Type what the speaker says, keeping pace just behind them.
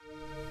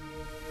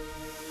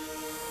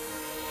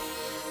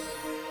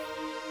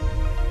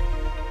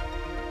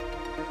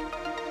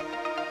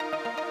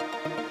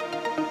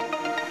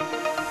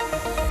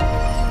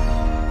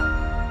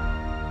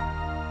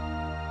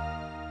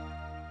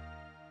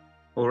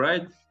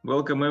right,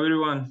 welcome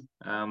everyone.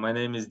 My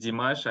name is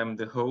Dimash, I'm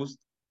the host,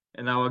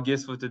 and our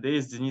guest for today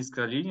is Denis,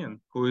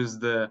 who is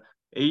the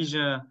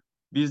Asia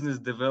Business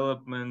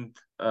Development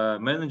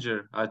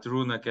Manager at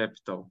Runa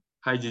Capital.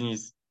 Hi,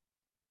 Denis.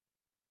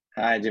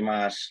 Hi,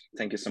 Dimash.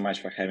 Thank you so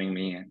much for having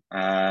me.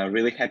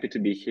 Really happy to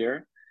be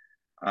here.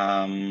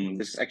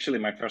 This is actually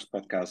my first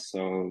podcast,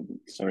 so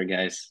sorry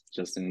guys,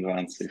 just in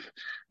advance if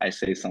I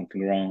say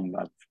something wrong,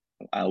 but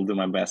I'll do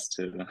my best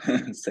to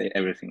say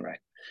everything right.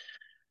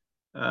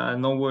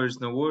 No worries,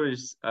 no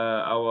worries.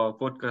 Our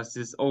podcast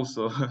is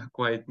also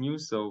quite new,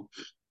 so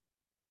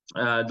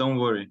don't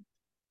worry.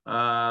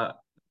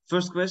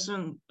 First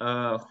question,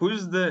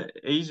 who's the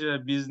Asia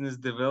Business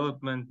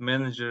Development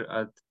Manager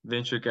at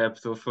venture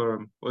capital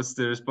firm? What's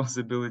the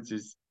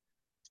responsibilities?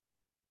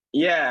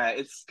 Yeah,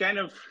 it's kind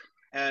of,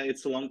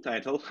 it's a long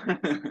title.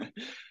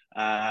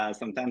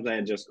 Sometimes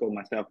I just call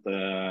myself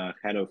the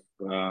head of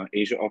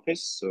Asia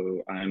office.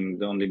 So I'm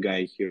the only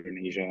guy here in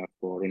Asia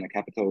for Runa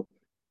Capital.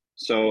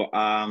 So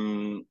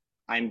I'm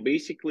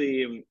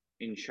basically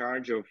in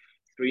charge of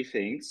three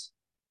things.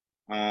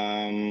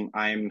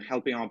 I'm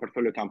helping our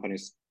portfolio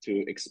companies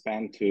to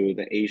expand to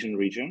the Asian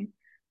region.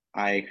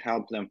 I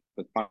help them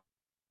with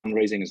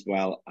fundraising as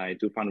well. I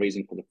do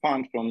fundraising for the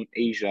fund from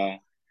Asia,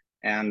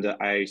 and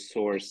I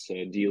source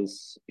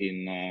deals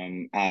in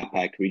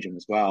APAC region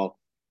as well.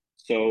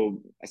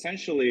 So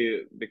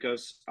essentially,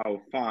 because our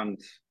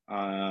fund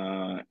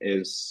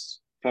is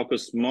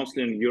focused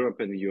mostly on Europe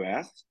and the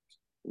US,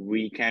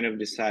 we kind of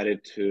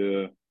decided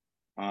to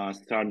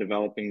start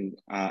developing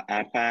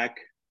APAC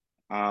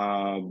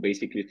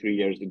basically 3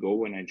 years ago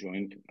when I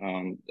joined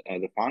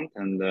the fund.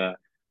 And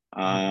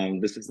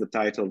this is the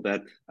title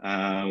that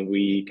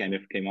we kind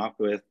of came up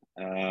with,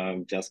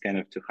 just kind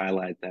of to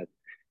highlight that,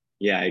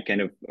 yeah,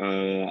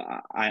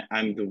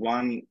 I'm the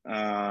one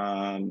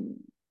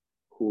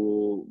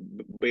who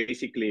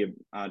basically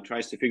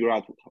tries to figure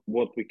out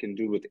what we can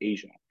do with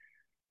Asia.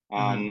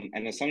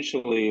 And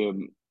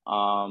essentially,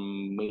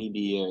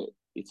 maybe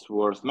it's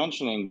worth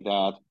mentioning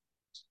that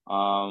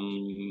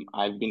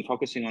I've been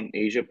focusing on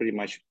Asia pretty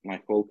much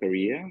my whole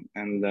career,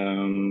 and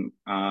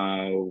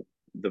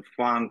the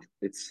fund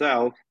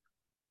itself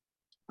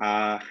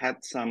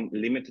had some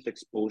limited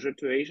exposure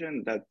to Asia,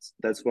 and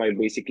that's why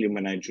basically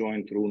when I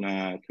joined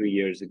Runa 3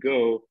 years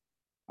ago,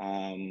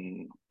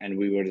 and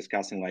we were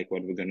discussing like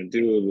what we're going to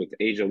do with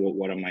Asia,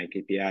 what are my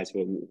KPIs,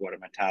 what are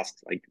my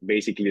tasks, like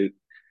basically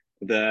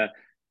the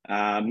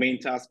main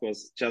task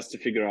was just to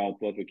figure out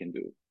what we can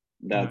do.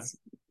 That's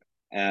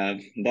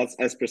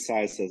as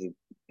precise as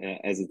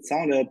it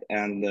sounded,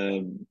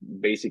 and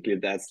basically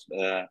that's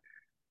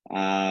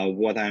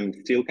what I'm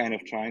still kind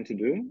of trying to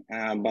do.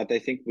 But I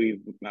think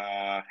we've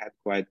had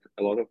quite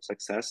a lot of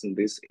success in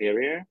this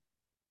area.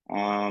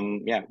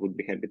 Yeah, would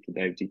be happy to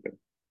dive deeper.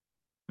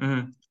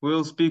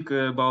 We'll speak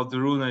about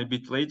the Runa a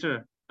bit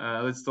later.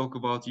 Let's talk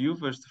about you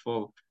first of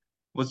all.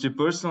 What's your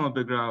personal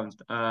background?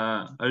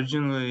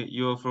 Originally,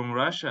 you're from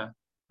Russia.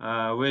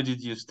 Where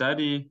did you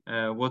study?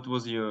 What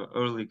was your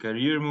early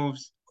career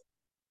moves?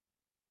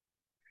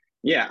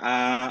 Yeah,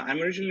 I'm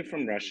originally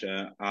from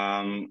Russia.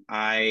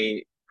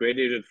 I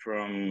graduated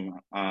from,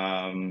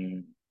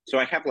 so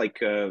I have like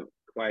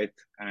quite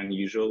an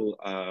unusual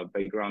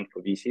background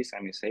for VCs,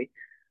 I may say,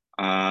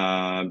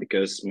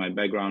 because my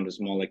background is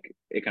more like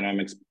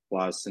economics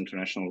plus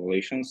international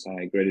relations.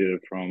 I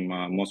graduated from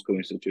Moscow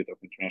Institute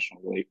of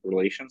International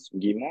Relations,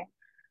 GIMO.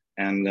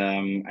 And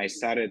I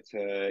started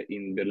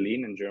in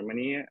Berlin, in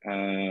Germany,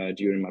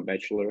 during my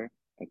bachelor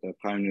at the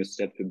Freie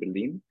Universität für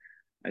Berlin.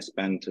 I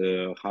spent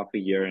half a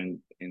year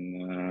in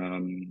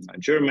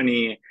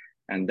Germany,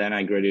 and then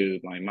I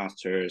graduated my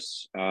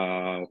master's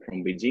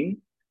from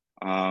Beijing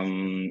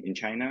in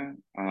China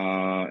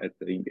at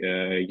the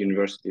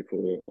University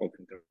of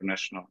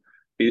International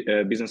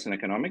Business and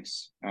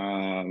Economics.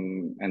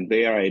 And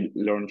there I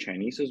learned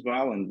Chinese as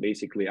well. And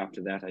basically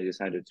after that, I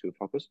decided to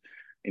focus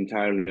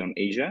entirely on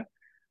Asia.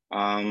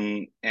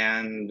 In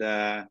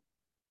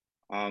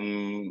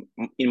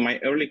my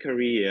early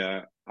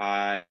career,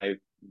 I've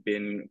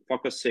been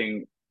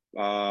focusing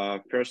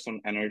first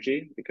on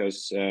energy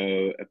because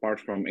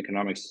apart from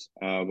economics,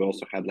 we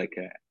also had like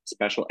a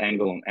special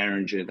angle on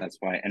energy. That's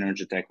why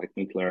energy tech, like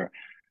nuclear,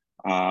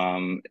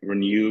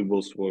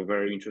 renewables were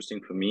very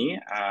interesting for me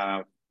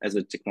as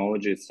a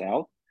technology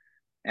itself.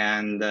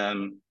 And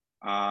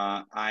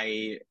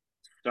I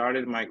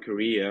started my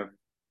career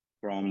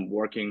from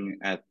working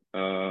at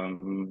a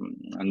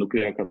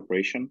nuclear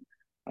corporation,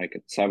 like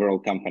at several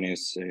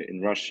companies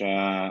in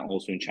Russia,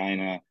 also in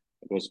China.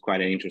 It was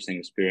quite an interesting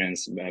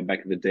experience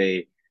back in the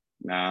day.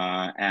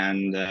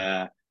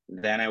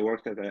 Then I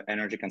worked at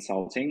energy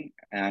consulting,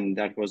 and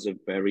that was a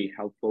very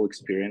helpful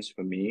experience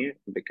for me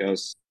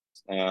because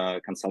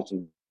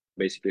consulting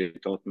basically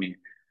taught me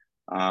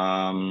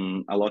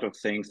a lot of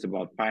things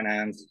about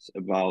finance,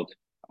 about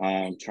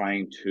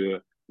trying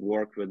to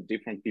work with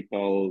different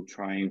people,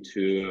 trying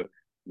to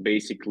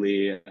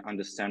basically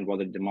understand what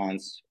the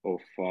demands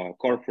of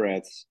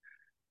corporates.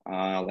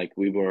 Like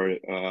we were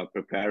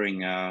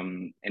preparing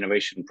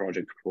innovation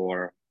project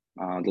for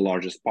the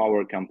largest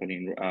power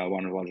company,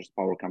 one of the largest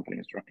power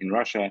companies in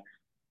Russia.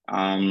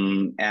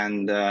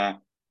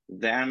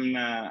 Then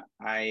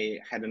I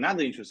had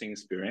another interesting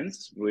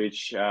experience,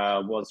 which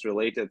was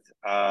related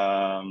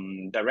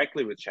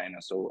directly with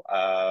China. So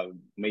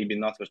maybe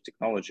not with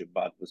technology,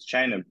 but with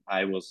China.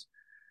 I was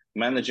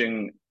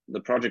managing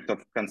the project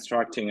of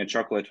constructing a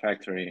chocolate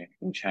factory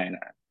in China.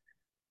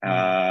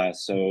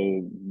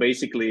 So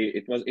basically,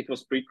 it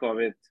was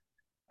pre-COVID.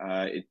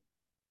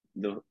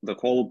 The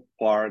whole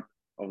part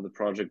of the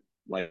project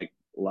like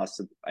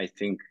lasted, I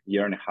think,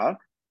 year and a half,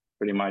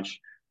 pretty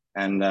much,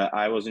 and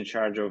I was in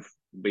charge of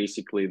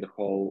basically the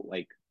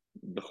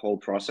whole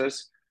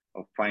process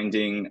of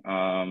finding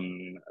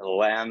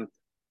land,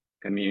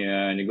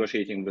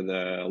 negotiating with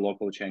the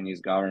local Chinese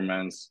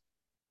governments,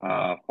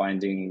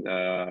 finding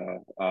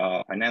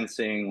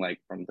financing like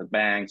from the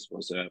banks,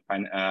 was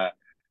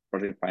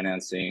project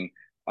financing,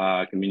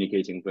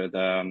 communicating with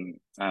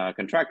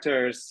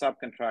contractors,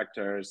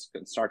 subcontractors,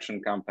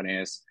 construction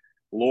companies,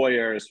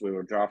 lawyers. We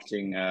were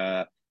drafting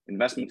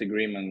investment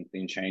agreement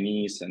in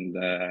Chinese and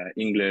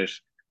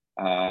English,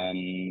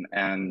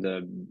 and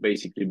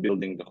basically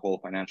building the whole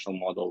financial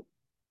model.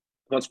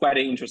 So it's quite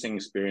an interesting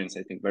experience,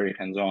 I think, very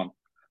hands-on,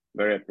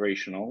 very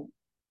operational.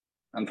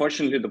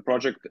 Unfortunately, the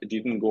project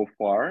didn't go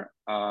far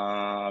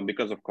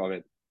because of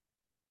COVID.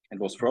 It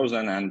was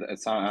frozen, and at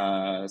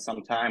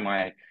some time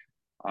I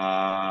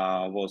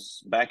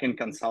was back in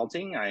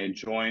consulting. I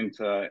joined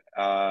a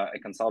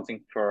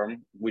consulting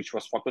firm which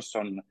was focused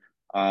on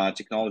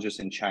technologies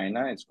in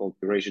China. It's called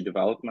Eurasia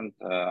Development.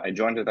 I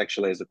joined it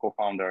actually as a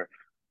co-founder.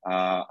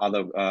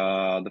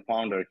 The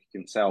founder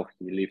himself,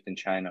 he lived in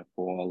China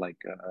for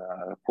like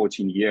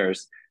 14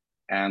 years,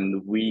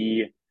 and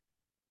we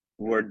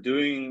were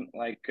doing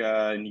like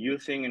a new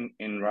thing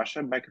in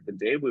Russia back in the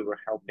day. We were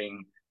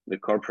helping the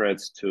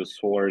corporates to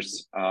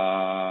source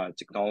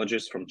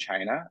technologies from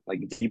China,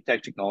 like deep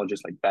tech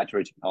technologies, like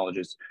battery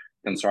technologies,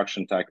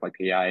 construction tech, like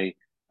AI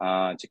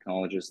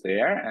technologies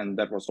there. And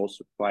that was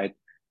also quite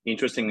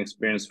interesting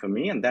experience for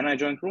me. And then I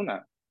joined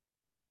Runa.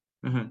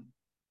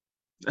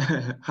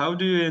 How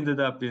do you ended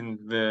up in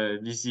the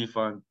VC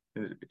fund?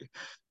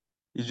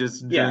 You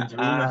just joined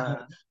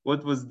Runa.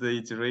 What was the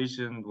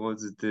iteration?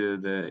 Was it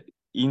the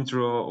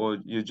intro, or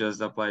you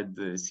just applied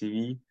the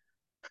CV?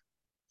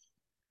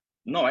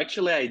 No,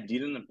 actually, I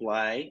didn't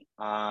apply.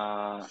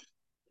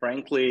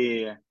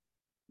 Frankly,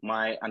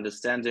 my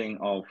understanding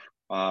of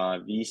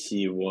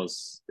VC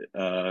was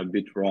a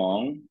bit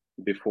wrong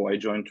before I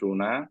joined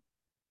Runa,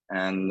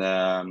 and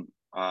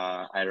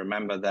I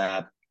remember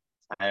that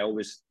I've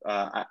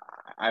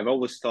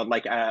always thought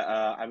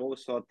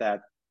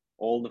that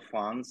all the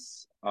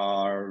funds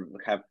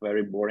have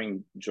very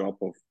boring job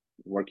of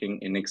working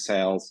in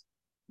Excel,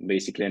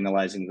 basically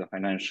analyzing the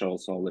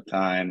financials all the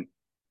time,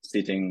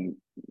 sitting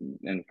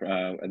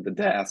at the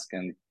desk,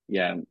 and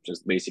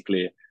just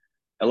basically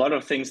a lot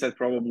of things that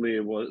probably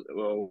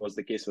was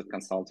the case with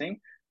consulting.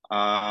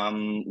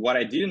 What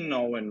I didn't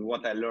know and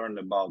what I learned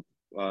about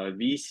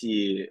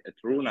VC at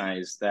Runa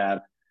is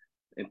that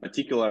in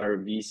particular,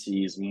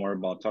 VC is more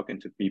about talking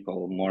to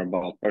people, more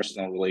about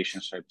personal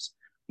relationships,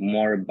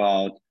 more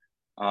about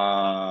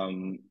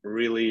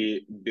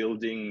really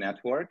building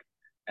network,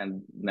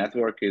 and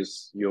network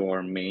is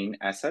your main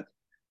asset.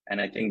 And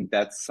I think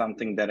that's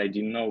something that I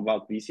didn't know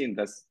about VC, and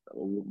that's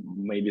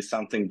maybe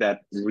something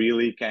that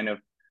really kind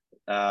of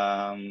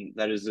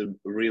that is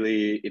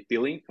really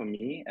appealing for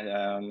me.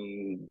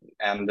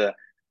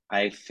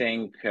 I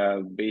think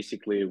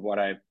basically what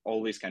I've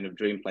always kind of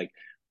dreamed, like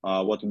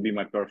what would be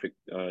my perfect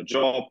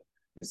job,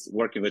 is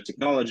working with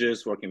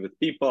technologists, working with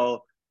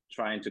people,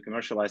 trying to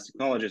commercialize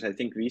technologies. I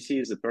think VC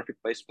is the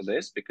perfect place for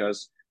this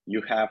because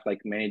you have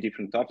like many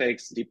different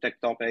topics, deep tech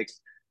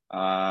topics.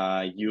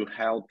 You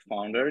help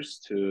founders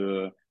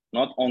to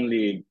not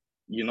only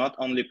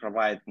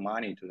provide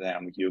money to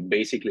them, you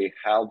basically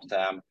help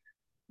them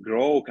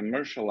grow,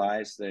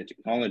 commercialize the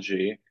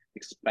technology,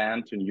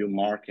 expand to new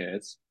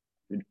markets,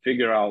 and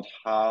figure out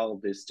how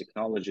this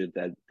technology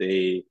that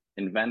they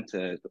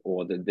invented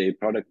or that they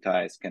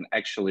productize can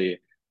actually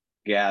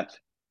get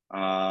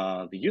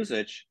the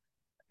usage.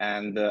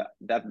 And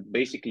that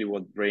basically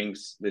what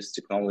brings this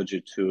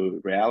technology to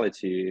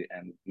reality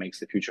and makes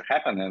the future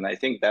happen. And I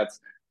think that's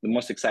the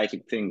most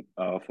exciting thing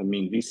for me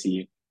in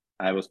VC.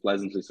 I was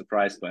pleasantly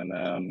surprised when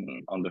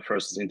on the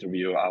first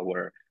interview,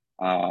 our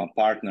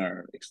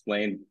partner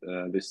explained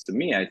this to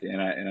me,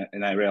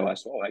 and I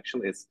realized, oh,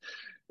 actually,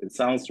 it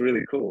sounds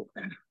really cool.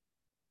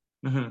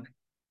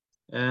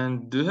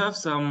 And do you have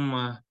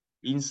some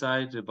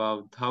insight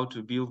about how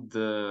to build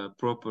the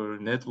proper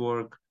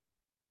network,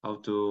 how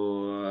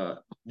to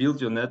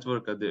build your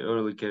network at the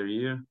early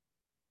career?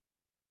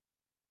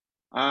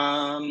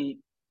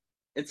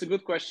 It's a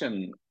good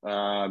question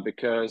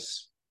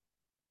because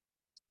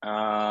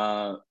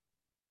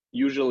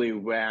usually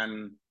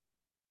when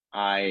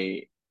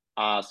I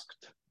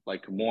asked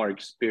like more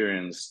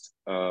experienced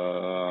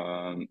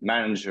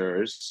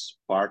managers,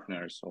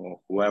 partners, or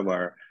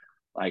whoever,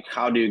 like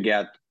how do you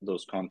get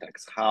those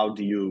contacts? How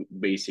do you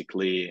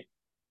basically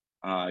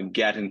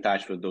get in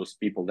touch with those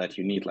people that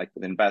you need, like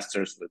with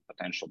investors, with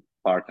potential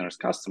partners,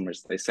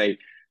 customers. They say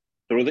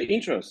through the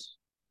intros.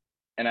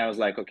 And I was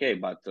like, okay,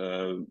 but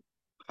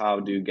how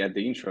do you get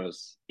the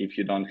intros if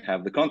you don't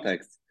have the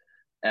context?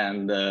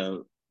 And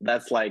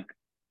that's like,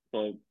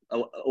 so a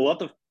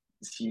lot of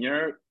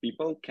senior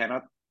people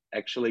cannot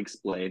actually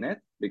explain it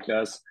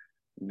because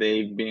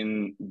they've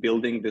been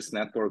building these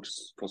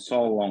networks for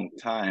so long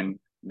time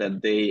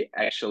that they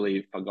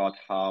actually forgot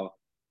how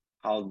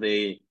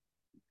they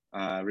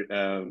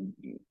how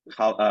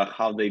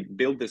they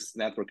build this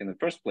network in the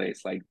first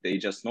place. Like they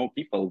just know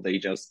people, they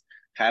just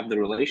have the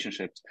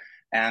relationships.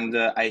 And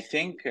I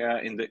think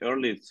in the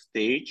early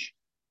stage,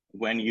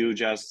 when you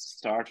just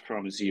start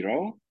from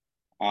zero,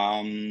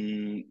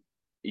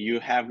 you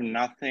have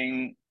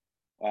nothing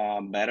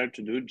better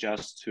to do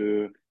just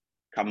to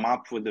come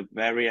up with a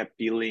very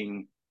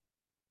appealing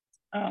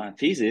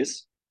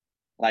thesis.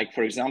 Like,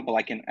 for example,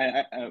 I can,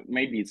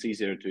 maybe it's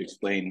easier to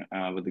explain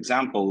with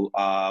example.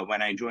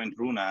 When I joined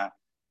Runa,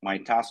 my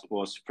task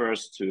was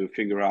first to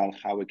figure out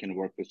how we can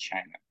work with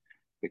China,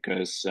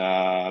 because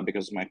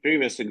my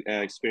previous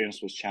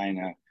experience was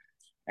China,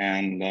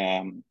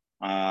 and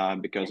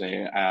because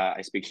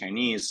I speak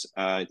Chinese,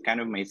 it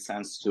kind of made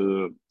sense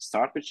to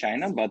start with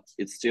China, but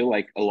it's still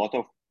like a lot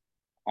of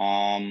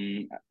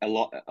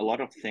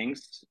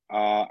things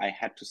I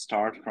had to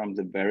start from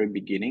the very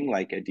beginning.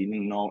 Like I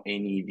didn't know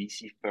any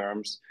VC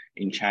firms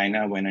in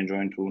China when I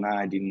joined Runa.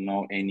 I didn't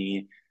know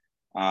any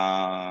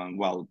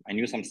well, I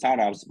knew some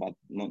startups, but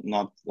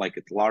not like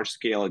at large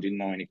scale. I didn't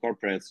know any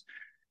corporates.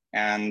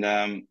 And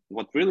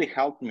what really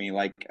helped me,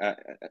 like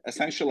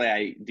essentially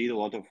I did a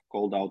lot of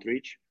cold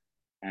outreach,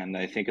 and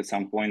I think at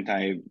some point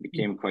I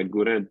became quite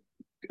good at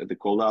the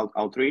cold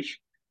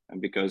outreach,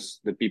 because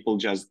the people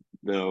just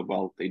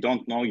they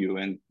don't know you,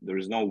 and there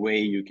is no way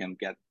you can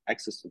get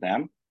access to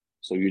them,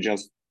 so you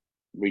just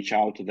reach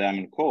out to them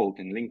in cold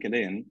in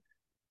LinkedIn.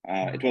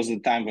 It was the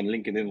time when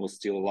LinkedIn was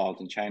still allowed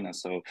in China,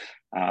 so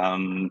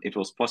it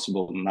was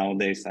possible.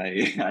 Nowadays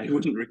I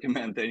wouldn't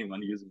recommend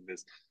anyone using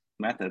this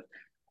method,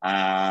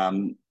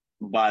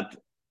 but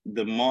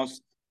the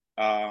most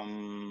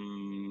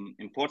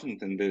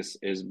important in this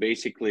is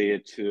basically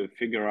to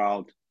figure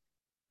out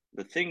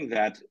the thing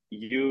that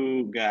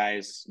you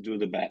guys do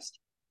the best.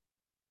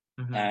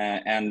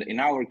 And in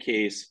our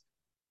case,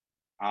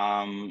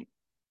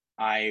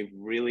 I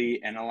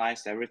really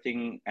analyzed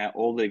everything,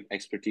 all the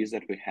expertise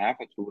that we have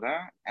at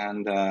Runa,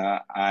 and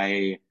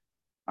I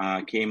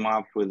came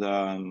up with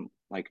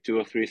like 2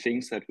 or 3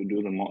 things that we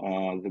do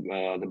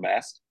the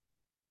best.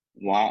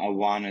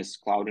 One is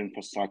cloud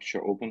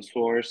infrastructure, open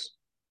source.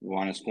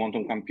 One is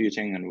quantum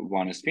computing, and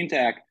one is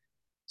fintech.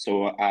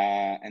 So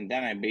and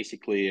then I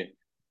basically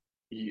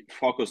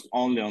focused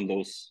only on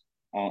those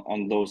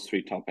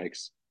 3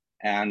 topics.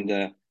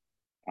 And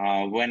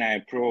when I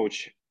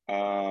approach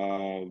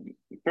a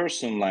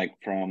person like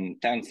from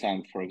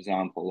Tencent, for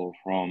example, or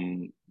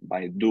from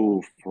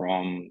Baidu,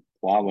 from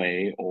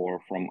Huawei, or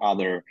from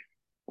other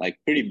like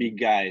pretty big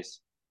guys,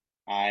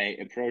 I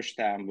approach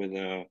them with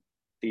a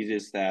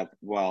thesis that,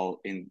 well,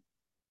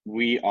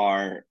 we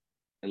are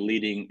a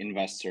leading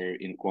investor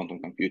in quantum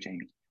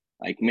computing.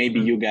 Like maybe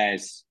you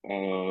guys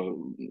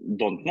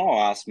don't know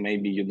us,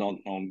 maybe you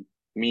don't know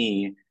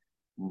me,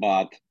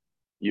 but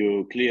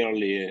you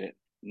clearly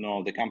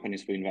know the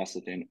companies we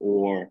invested in.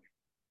 Or,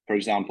 for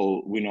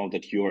example, we know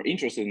that you're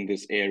interested in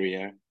this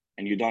area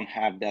and you don't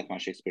have that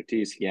much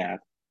expertise yet.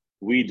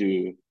 We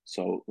do,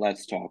 so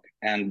let's talk.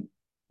 And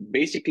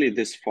basically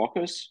this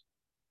focus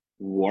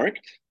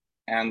worked,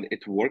 and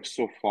it works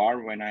so far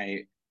when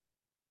I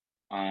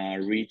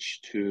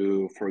reach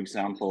to, for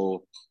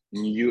example,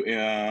 new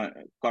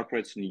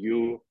corporates,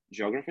 new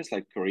geographies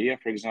like Korea,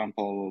 for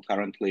example.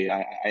 Currently,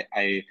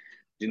 I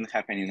didn't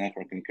have any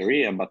network in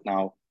Korea, but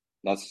now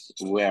that's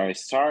where I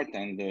start,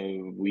 and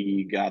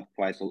we got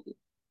quite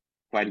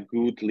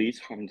good leads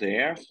from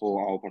there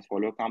for our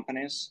portfolio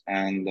companies,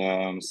 and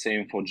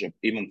same for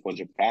even for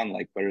Japan,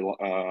 like very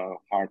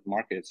hard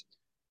markets.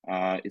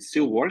 It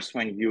still works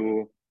when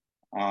you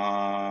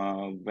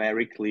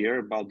very clear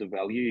about the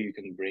value you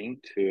can bring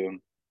to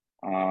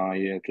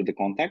the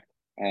contact,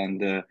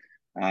 and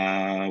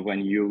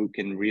when you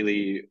can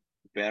really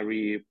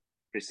very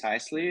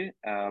precisely,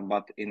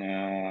 but in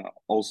a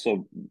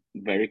also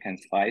very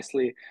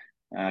concisely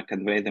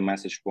convey the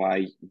message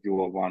why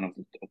you are one of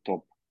the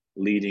top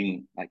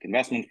leading like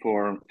investment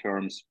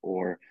firms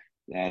or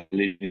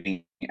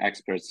leading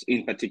experts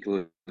in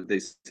particular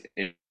this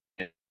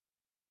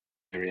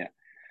area.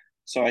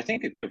 So I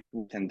think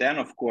and then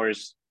of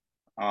course,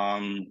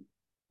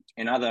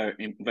 another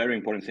very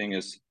important thing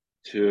is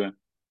to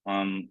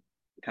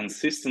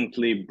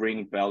consistently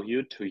bring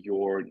value to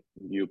your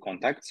new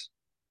contacts,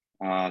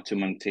 to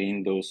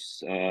maintain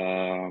those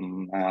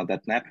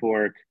that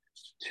network,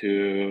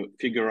 to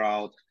figure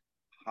out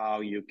how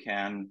you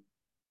can,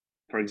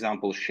 for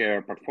example,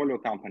 share portfolio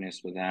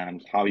companies with them,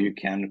 how you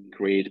can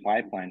create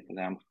pipeline for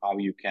them, how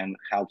you can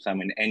help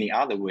them in any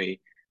other way.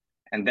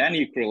 And then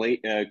you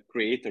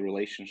create a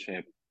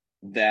relationship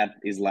that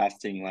is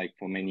lasting like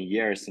for many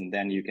years, and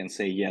then you can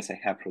say, yes, I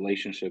have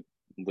relationship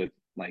with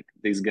like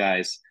these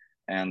guys,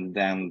 and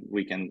then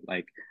we can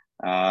like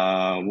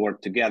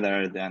work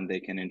together, then they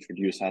can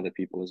introduce other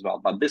people as well.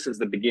 But this is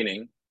the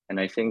beginning, and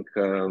I think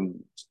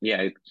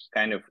yeah,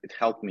 it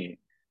helped me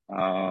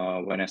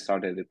when I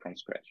started it from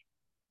scratch.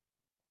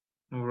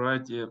 All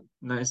right, yeah,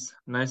 nice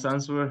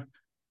answer.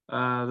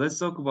 Let's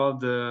talk about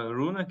the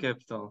Runa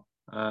Capital.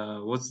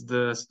 What's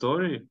the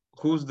story?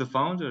 Who's the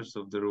founders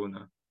of the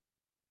Runa?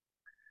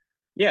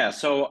 Yeah,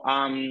 so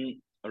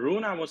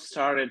Runa was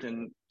started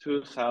in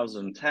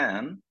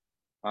 2010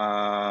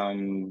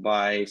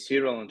 by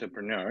serial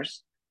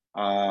entrepreneurs,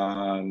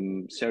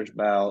 Serge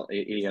Bell,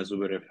 Ilya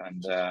Zubarev,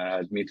 and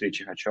Dmitry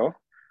Chikhachov.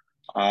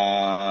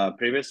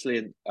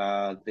 Previously,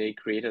 they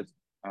created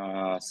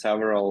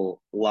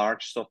several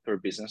large software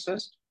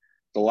businesses.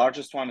 The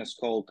largest one is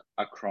called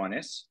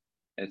Acronis.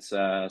 It's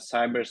a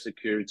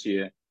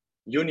cybersecurity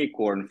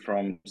unicorn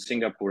from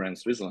Singapore and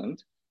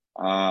Switzerland.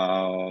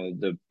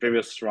 The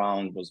previous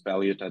round was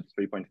valued at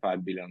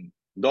 $3.5 billion,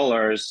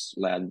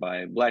 led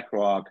by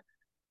BlackRock.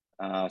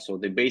 So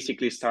they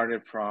basically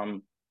started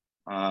from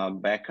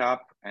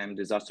backup and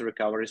disaster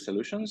recovery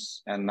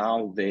solutions, and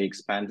now they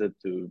expanded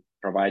to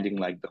providing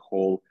like the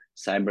whole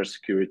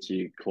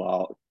cybersecurity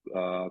cloud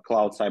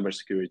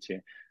cybersecurity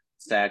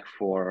stack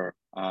for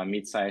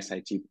mid-size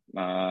IT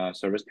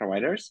service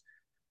providers.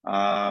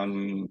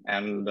 And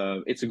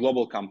it's a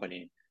global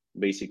company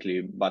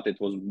basically, but it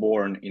was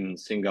born in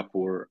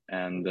Singapore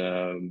and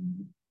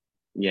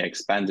yeah,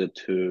 expanded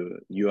to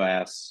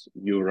US,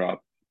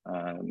 Europe,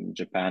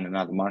 Japan, and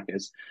other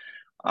markets.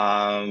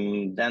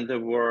 Then there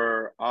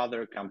were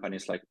other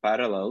companies like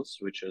Parallels,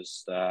 which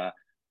is the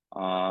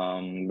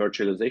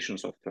virtualization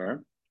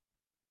software,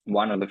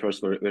 one of the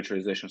first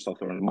virtualization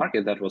software on the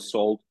market that was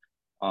sold.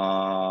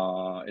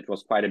 It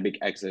was quite a big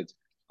exit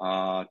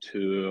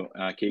to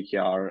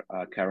KKR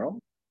Carol.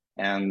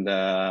 And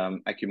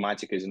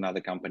Acumatica is another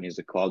company, is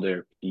a cloud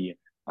ERP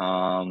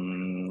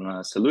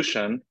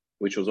solution,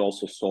 which was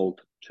also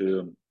sold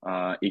to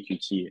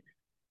EQT.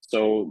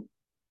 So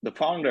the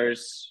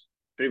founders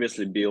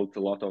previously built a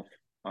lot of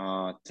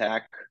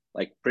tech,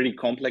 like pretty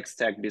complex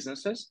tech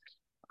businesses.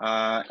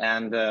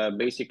 And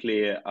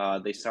basically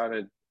they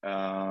started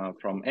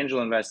from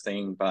angel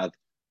investing, but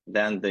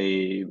then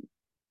they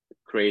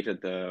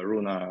created the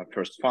Runa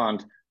First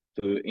Fund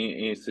to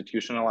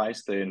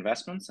institutionalize the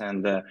investments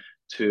and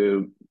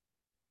to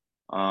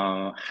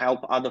help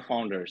other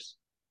founders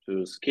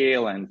to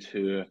scale and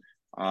to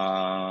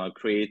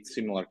create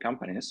similar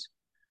companies.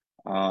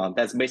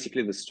 That's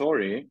basically the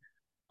story.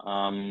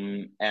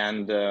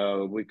 And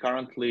we're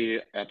currently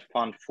at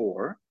Fund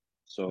 4.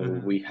 So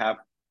we have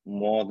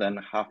more than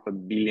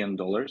 $500 million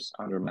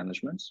under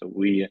management. So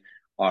we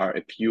are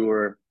a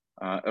pure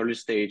early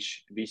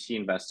stage VC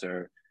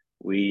investor.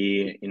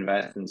 We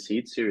invest in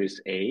seed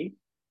Series A,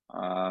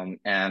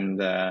 and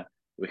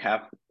we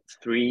have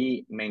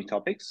 3 main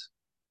topics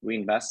we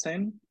invest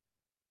in,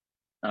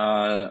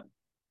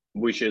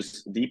 which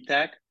is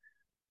Deeptech,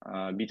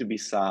 B2B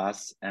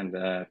SaaS, and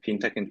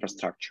Fintech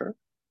infrastructure.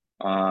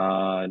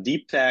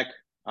 Deeptech,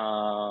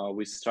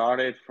 we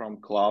started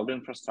from cloud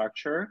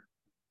infrastructure,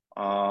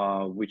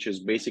 which is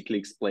basically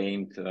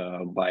explained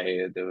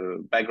by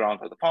the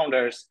background of the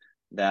founders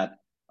that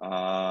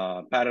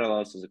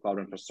Parallels is a cloud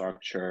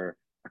infrastructure.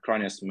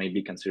 Acronis may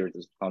be considered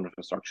as cloud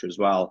infrastructure as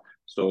well.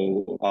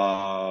 So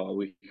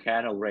we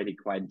had already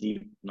quite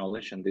deep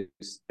knowledge in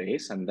this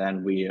space, and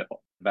then we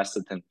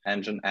invested in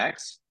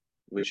Nginx,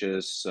 which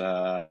is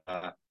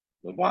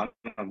one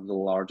of the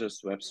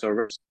largest web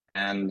servers.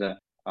 And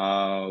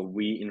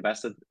we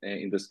invested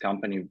in this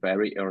company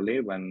very early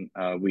when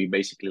we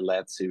basically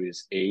led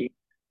Series A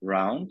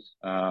round.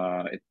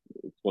 It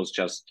was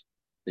just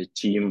a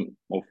team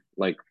of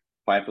like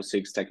 5 or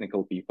 6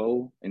 technical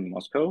people in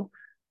Moscow,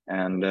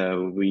 and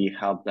we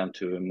helped them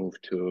to move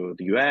to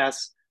the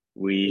US.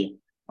 We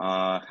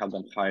helped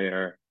them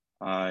hire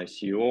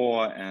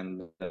CEO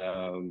and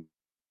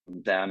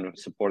then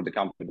support the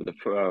company with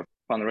the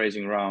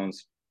fundraising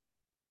rounds.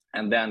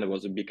 And then there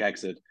was a big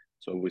exit.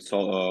 So we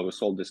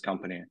sold this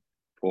company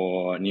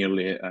for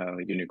nearly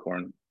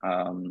unicorn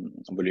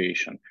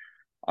valuation.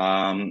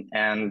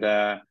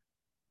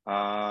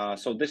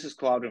 So this is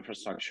cloud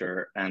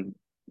infrastructure. And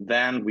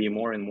then we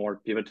more and more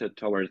pivoted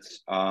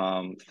towards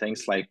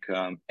things like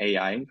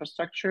AI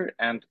infrastructure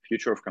and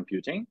future of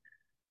computing.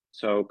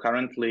 So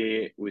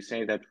currently we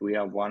say that we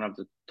are one of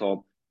the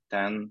top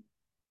 10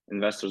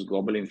 investors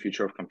globally in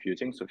future of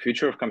computing. So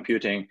future of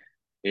computing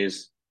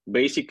is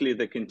basically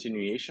the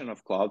continuation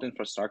of cloud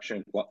infrastructure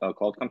and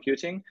cloud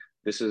computing.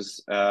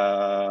 This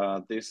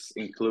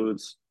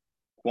includes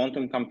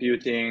quantum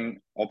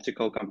computing,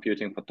 optical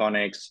computing,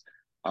 photonics,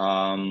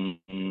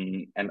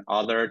 and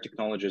other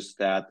technologies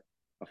that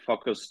are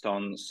focused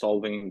on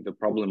solving the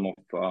problem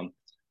of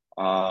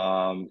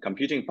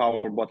computing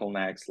power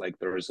bottlenecks. Like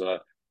there is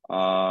a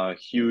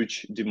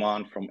huge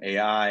demand from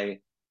AI,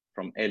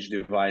 from edge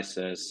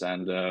devices,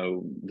 and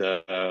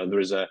there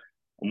is a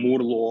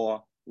Moore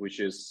law, which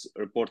is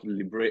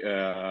reportedly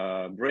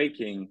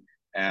breaking,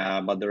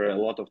 but there are a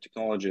lot of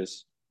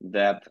technologies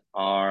that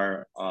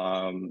are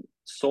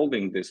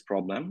solving this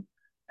problem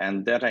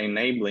and that are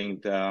enabling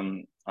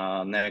the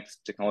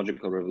next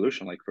technological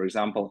revolution. Like, for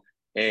example,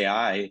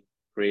 AI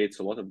creates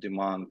a lot of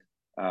demand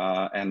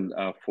and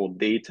for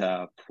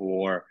data,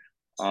 for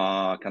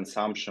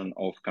consumption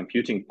of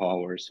computing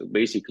power. So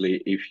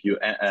basically, if you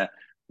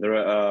there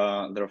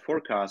are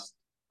forecasts,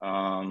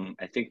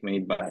 I think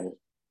made by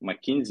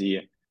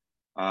McKinsey,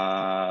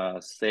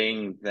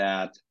 saying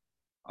that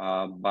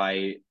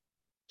by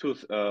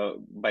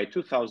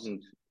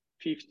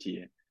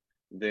 2050,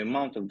 the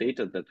amount of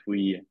data that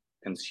we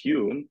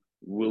consume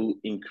will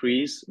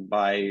increase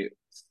by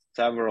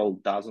several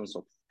dozens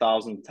of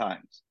thousand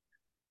times.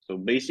 So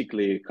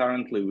basically,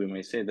 currently, we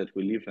may say that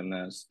we live in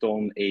a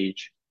stone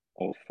age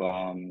of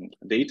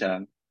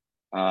data.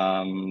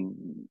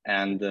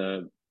 And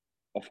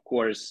of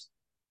course,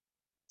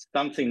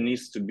 something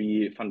needs to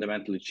be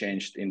fundamentally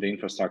changed in the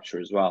infrastructure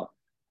as well.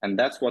 And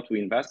that's what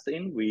we invest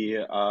in. We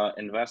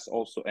invest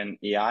also in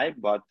AI,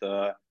 but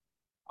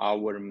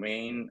our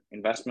main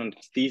investment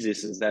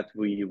thesis is that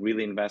we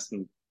really invest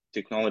in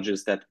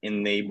technologies that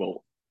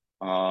enable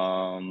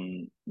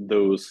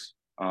those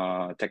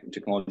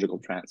technological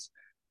trends.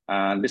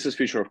 This is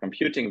future of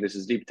computing. This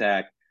is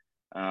Deeptech.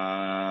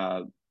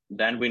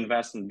 Then we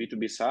invest in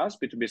B2B SaaS.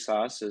 B2B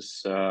SaaS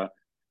is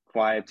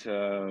quite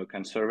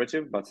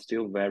conservative, but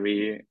still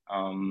very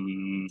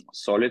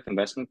solid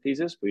investment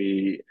thesis.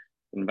 We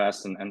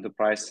invest in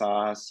enterprise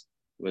SaaS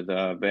with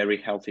a very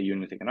healthy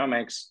unit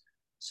economics.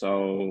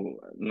 So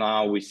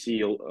now we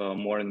see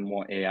more and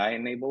more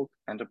AI-enabled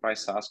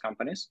enterprise SaaS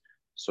companies.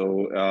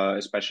 So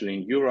especially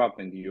in Europe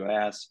and the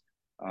US,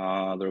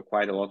 there are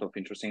quite a lot of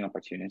interesting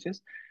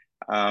opportunities.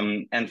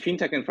 And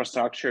fintech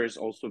infrastructure is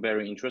also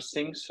very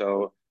interesting.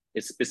 So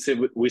it's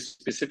we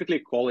specifically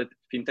call it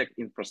fintech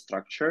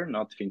infrastructure,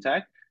 not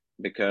fintech,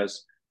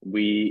 because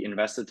we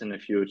invested in a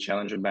few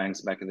challenger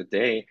banks back in the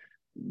day.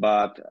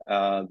 But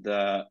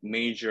the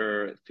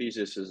major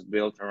thesis is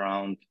built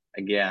around,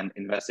 again,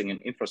 investing in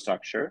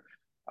infrastructure,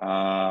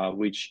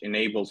 which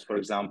enables, for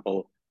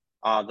example,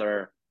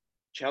 other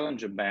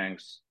challenger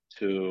banks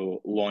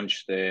to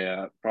launch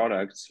their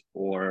products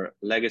or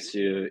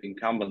legacy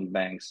incumbent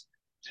banks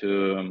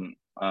to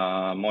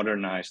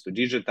modernize, to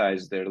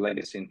digitize their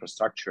legacy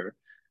infrastructure.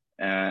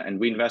 And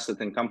we invested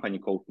in a company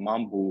called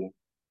Mambu,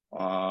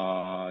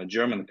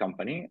 German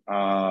company,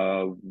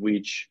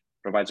 which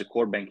provides a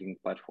core banking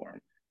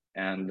platform.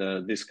 And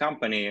this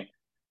company,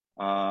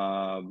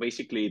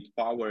 basically it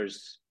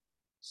powers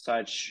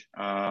such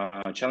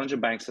challenger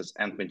banks as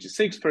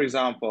N26, for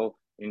example,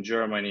 in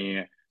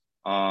Germany,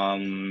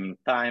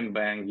 Time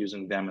Bank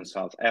using them in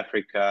South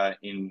Africa,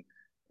 in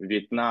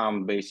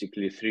Vietnam,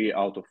 basically 3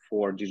 out of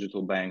 4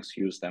 digital banks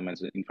use them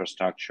as an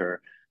infrastructure.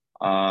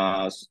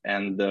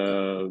 And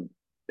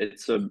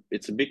it's a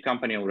big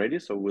company already.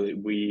 So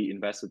we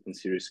invested in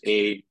Series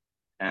A,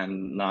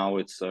 and now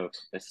it's a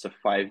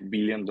 $5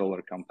 billion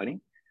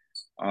company.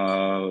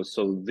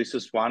 So this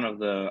is one of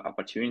the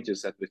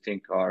opportunities that we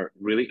think are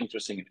really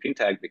interesting in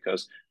fintech,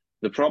 because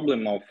the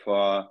problem of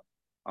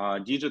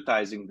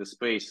digitizing the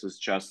space is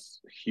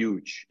just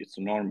huge. It's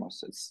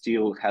enormous. It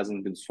still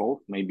hasn't been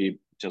solved. Maybe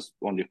just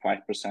only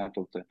 5%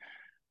 of the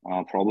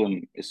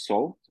problem is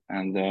solved,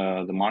 and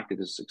the market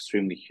is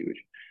extremely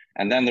huge.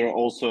 And then there are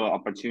also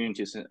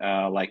opportunities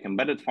like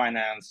embedded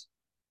finance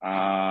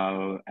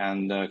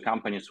and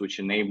companies which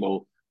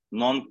enable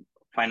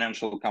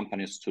non-financial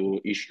companies to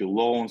issue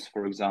loans,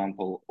 for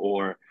example,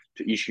 or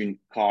to issue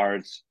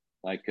cards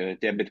like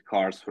debit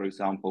cards, for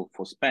example,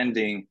 for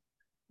spending,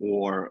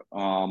 or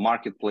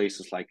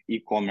marketplaces like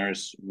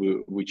e-commerce,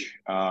 which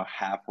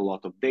have a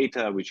lot of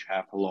data, which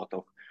have a lot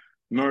of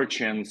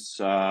merchants,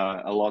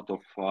 a lot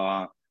of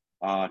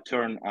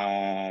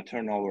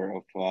turnover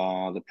of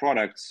the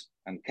products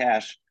and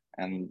cash,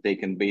 and they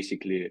can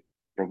basically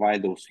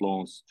provide those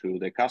loans to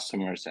the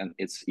customers, and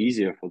it's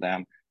easier for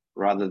them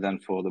rather than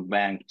for the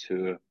bank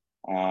to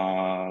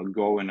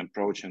go and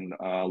approach and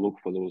look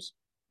for those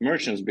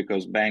merchants,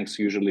 because banks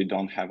usually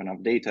don't have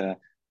enough data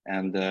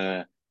and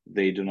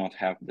they do not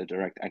have the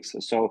direct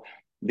access. So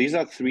these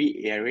are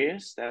 3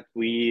 areas that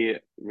we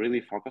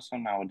really focus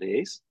on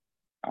nowadays.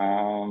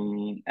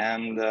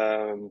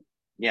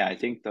 Yeah, I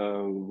think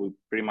we're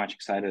pretty much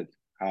excited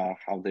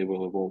how they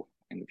will evolve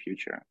in the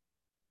future.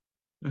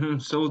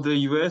 So the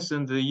US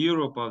and the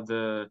Europe are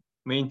the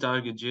main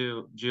target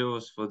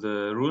geos for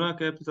the Runa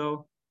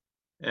Capital.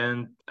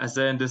 And as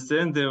I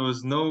understand, there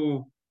was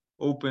no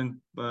open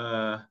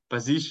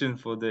position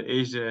for the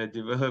Asia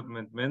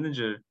Development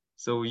Manager.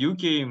 So you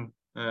came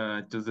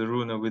to the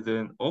Runa with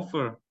an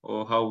offer,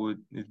 or how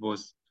it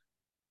was?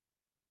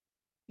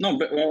 No,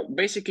 but well,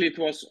 basically it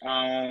was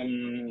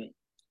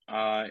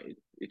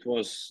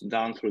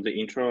done through the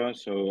intro.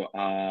 So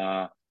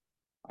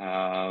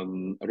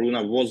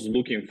Runa was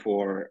looking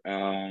for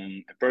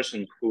a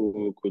person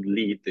who could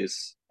lead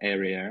this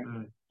area.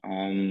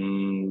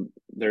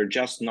 There are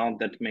just not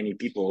that many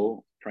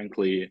people,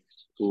 frankly,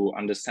 who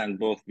understand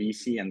both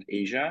VC and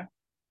Asia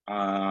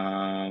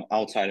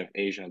outside of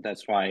Asia.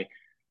 That's why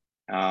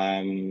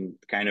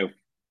kind of,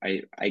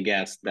 I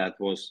guess that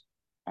was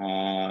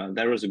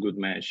a good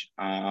match.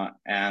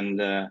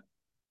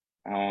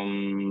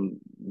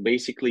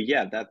 Basically,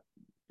 yeah,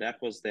 that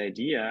was the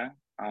idea.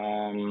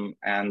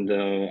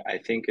 I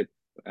think it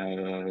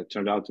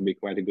turned out to be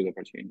quite a good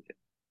opportunity.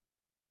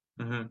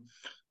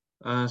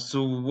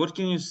 So what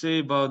can you say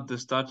about the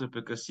startup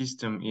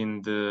ecosystem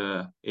in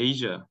the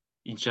Asia,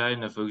 in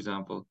China, for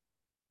example?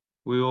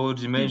 We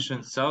already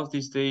mentioned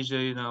Southeast Asia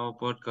in our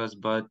podcast,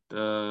 but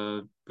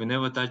we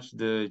never touched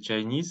the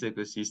Chinese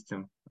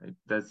ecosystem.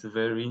 That's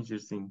very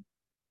interesting.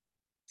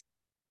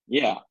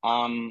 Yeah.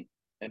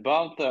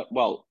 About the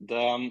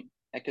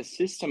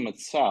ecosystem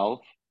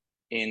itself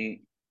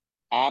in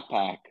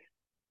APAC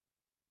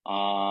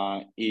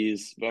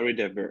is very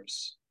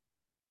diverse.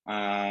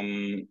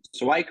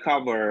 So I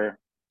cover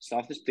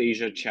Southeast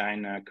Asia,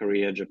 China,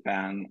 Korea,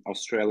 Japan,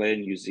 Australia,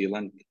 New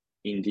Zealand,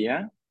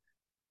 India.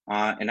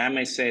 And I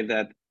may say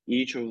that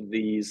each of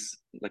these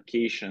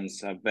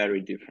locations are very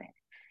different.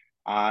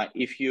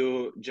 If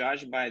you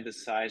judge by the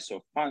size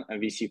of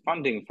VC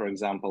funding, for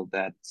example,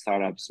 that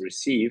startups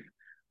receive,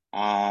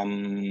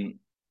 the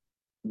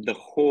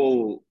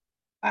whole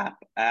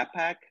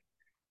APAC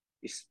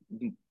is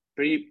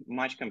pretty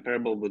much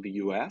comparable with the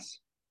US,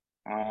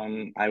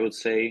 I would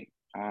say,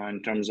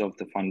 in terms of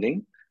the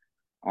funding,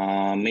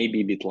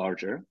 maybe a bit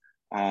larger,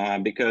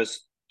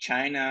 because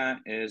China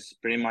is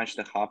pretty much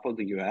the half of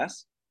the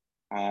US.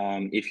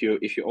 If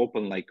you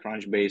open like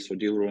Crunchbase or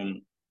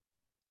Dealroom,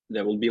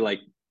 there will be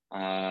like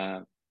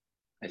I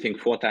think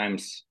 4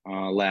 times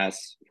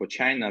less for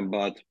China.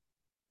 But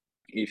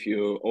if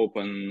you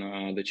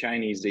open the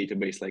Chinese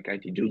database like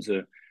IT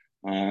Duzi,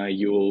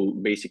 you'll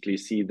basically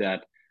see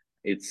that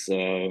it's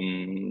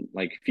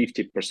like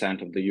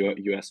 50% of the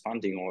US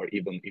funding, or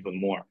even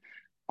more.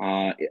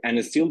 And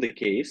it's still the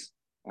case.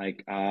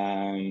 Like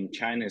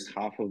China is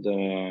half of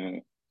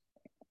the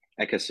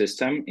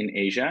ecosystem in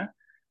Asia.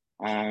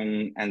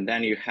 And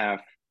then you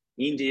have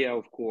India,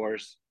 of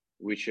course,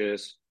 which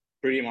is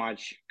pretty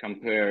much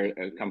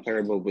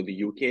comparable with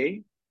the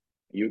UK.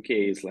 UK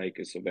is like,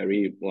 it's a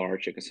very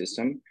large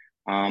ecosystem.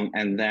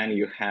 And then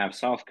you have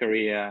South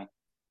Korea,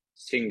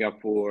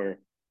 Singapore,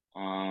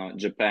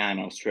 Japan,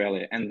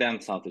 Australia, and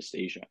then Southeast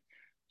Asia.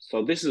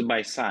 So this is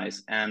by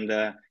size. And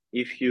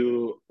if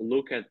you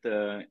look at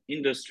the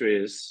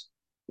industries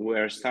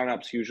where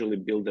startups usually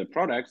build their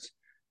products,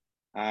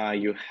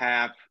 you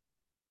have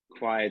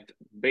quite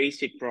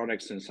basic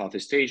products in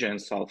Southeast Asia and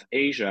South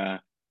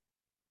Asia,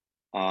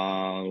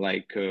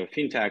 like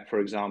Fintech, for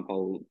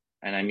example,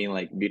 and I mean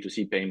like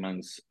B2C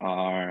payments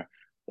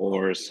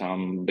or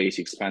some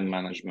basic spend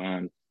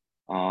management.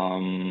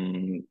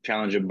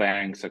 Challenger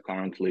banks are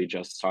currently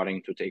just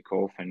starting to take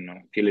off in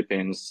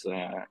Philippines,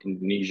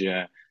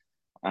 Indonesia.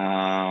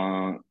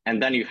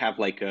 And then you have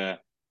like a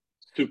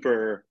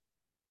super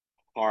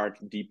hard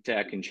deep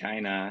tech in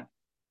China,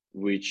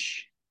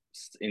 which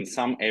in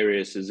some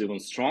areas is even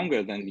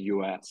stronger than the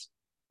US,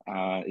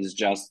 is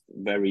just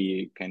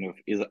very kind of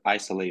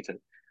isolated.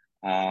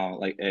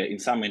 Like in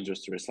some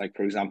industries, like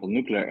for example,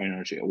 nuclear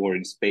energy or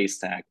in space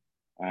tech,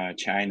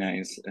 China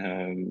is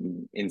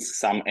in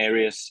some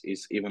areas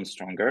is even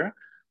stronger.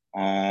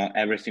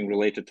 Everything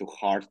related to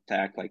hard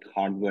tech, like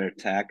hardware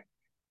tech,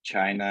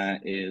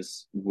 China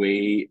is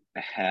way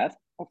ahead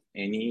of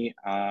any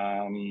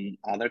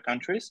other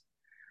countries.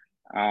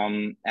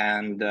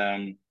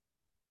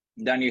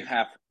 Then you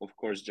have, of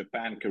course,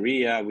 Japan,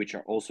 Korea, which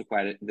are also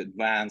quite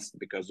advanced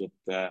because of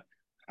the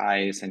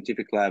high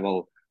scientific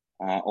level,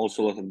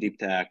 also a lot of deep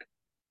tech.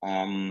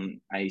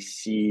 I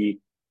see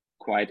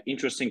quite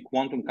interesting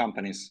quantum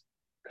companies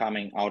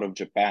coming out of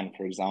Japan,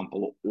 for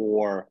example,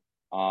 or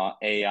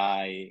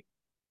AI/edge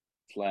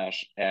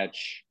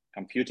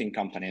computing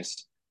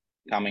companies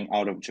coming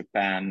out of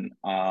Japan.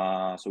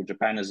 So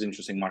Japan is an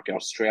interesting market.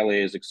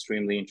 Australia is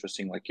extremely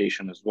interesting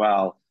location as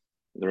well.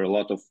 There are a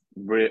lot of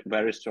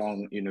very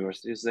strong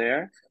universities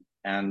there,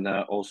 and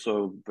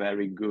also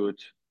very good,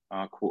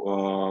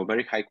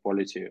 very high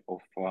quality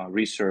of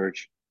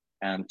research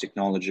and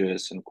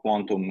technologies and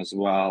quantum as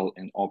well,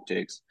 and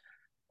optics.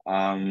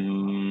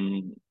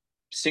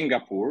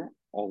 Singapore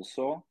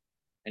also,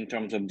 in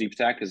terms of deep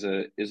tech, is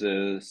a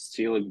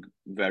still a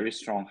very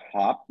strong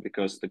hub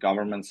because the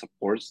government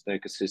supports the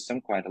ecosystem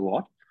quite a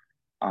lot.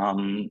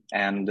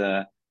 And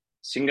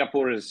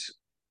Singapore is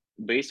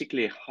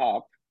basically a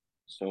hub.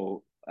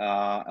 So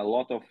a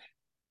lot of,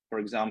 for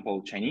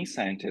example, Chinese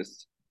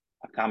scientists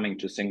are coming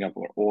to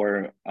Singapore,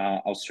 or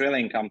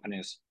Australian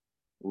companies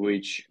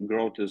which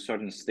grow to a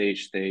certain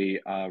stage,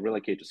 they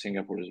relocate to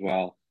Singapore as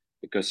well,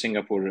 because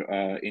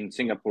in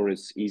Singapore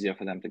it's easier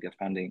for them to get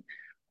funding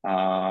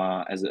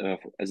as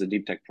a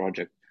deep tech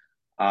project.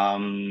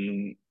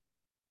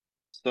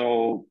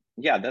 So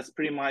yeah, that's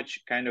pretty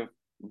much kind of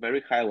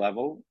very high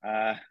level.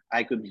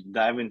 I could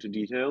dive into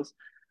details.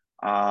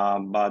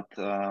 But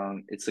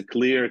it's a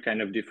clear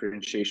kind of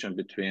differentiation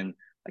between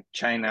like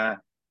China,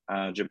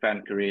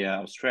 Japan, Korea,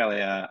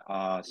 Australia,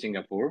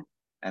 Singapore,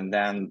 and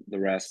then the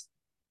rest,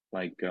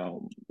 like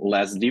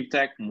less deep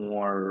tech,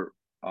 more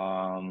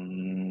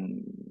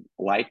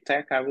light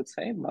tech, I would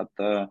say, but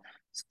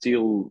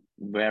still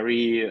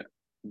very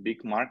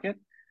big market.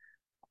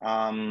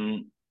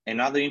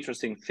 Another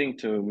interesting thing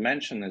to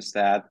mention is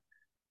that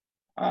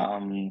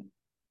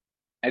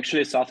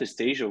actually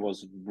Southeast Asia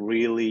was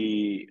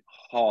really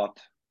hot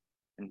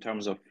in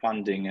terms of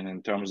funding and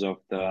in terms of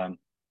the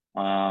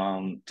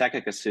tech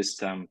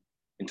ecosystem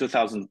in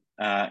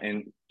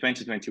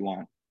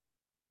 2021.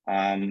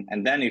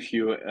 And then if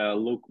you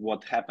look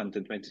what happened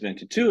in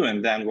 2022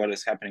 and then what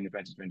is happening in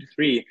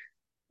 2023,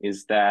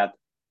 is that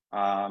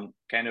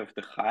kind of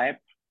the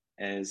hype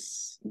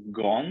is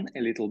gone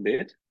a little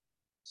bit.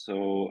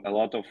 So a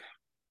lot of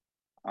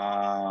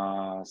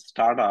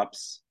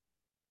startups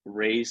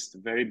raised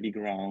very big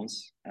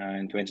rounds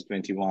in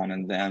 2021,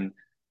 and then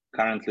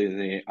currently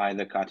they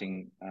either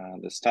cutting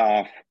the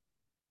staff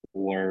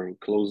or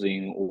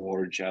closing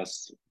or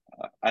just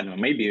I don't know,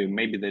 maybe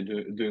they're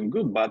doing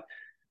good, but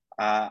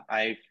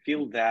I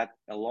feel that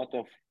a lot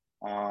of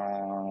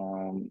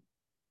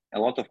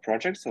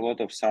projects, a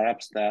lot of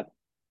startups that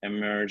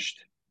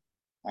emerged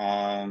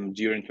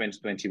during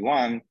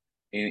 2021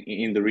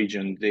 in the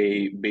region,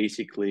 they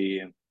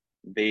basically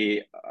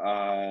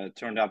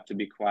turned out to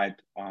be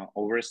quite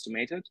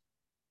overestimated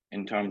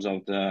in terms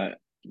of the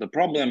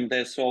problem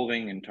they're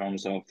solving, in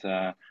terms of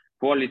the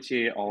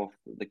quality of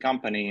the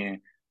company,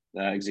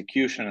 the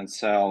execution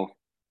itself.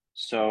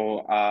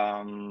 So,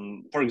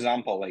 for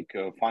example, like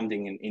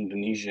funding in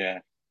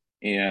Indonesia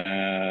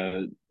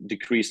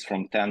decreased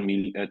from 10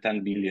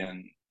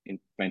 billion in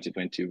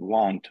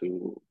 2021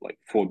 to like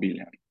 4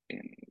 billion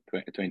in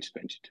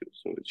 2022.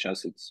 So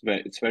it's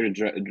very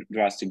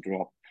drastic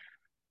drop.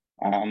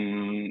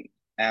 And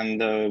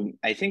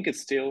I think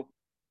it's still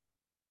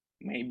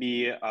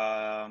maybe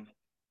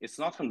it's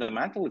not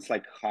fundamental. It's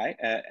like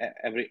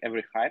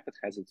every hype, it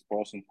has its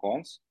pros and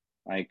cons.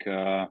 Like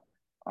the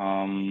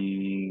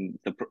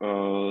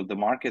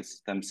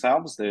markets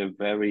themselves, they're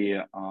very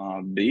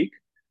big,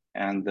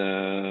 and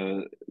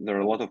there are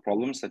a lot of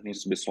problems that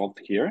needs to be solved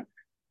here.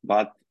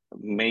 But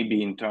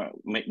maybe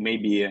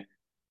maybe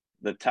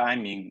the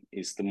timing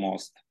is the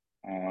most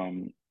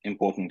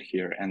important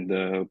here,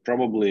 and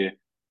probably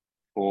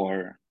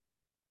for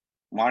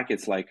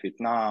markets like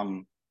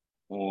Vietnam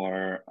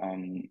or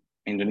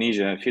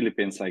Indonesia,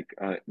 Philippines, like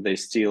they're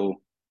still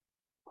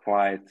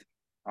quite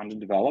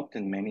underdeveloped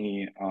in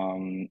many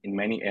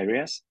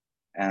areas,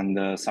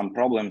 and some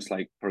problems,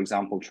 like for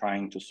example,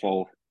 trying to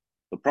solve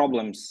the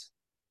problems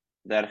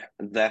that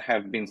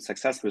have been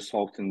successfully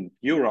solved in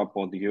Europe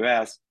or the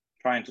US,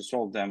 trying to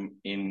solve them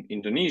in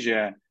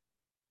Indonesia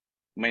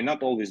may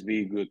not always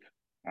be a good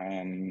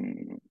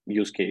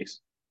use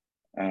case.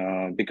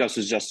 Because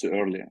it's just too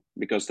early,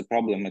 because the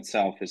problem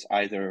itself is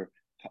either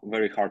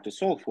very hard to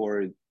solve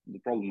or the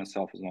problem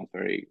itself is not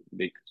very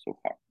big so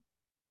far.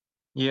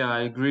 Yeah,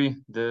 I agree.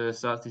 The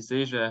Southeast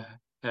Asia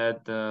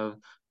had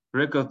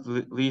record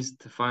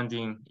least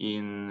funding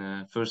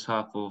in first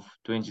half of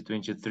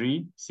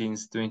 2023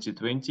 since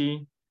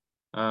 2020,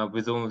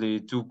 with only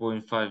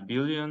 2.5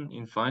 billion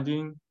in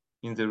funding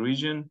in the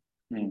region.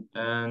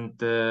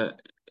 And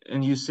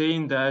you're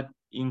saying that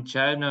in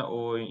China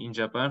or in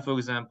Japan, for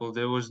example,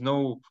 there was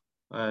no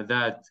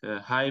that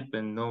hype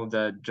and no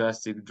that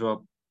drastic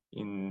drop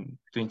in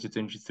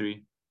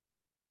 2023.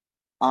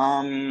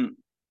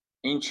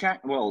 In China,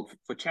 well,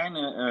 for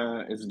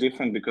China, it's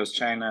different because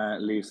China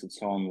lives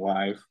its own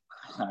life.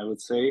 I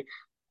would say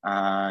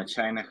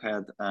China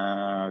had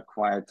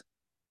quite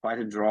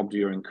a drop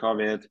during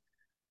COVID,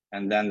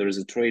 and then there is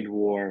a trade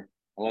war,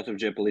 a lot of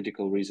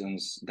geopolitical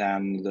reasons,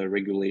 then the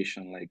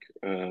regulation. Like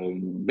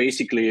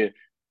basically,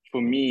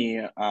 for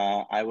me,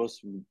 I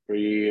was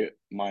pretty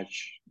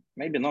much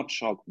maybe not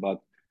shocked,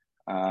 but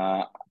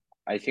I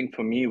think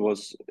for me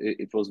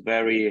it was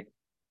very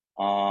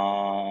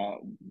a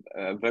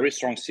very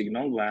strong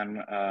signal when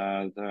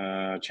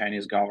the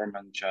Chinese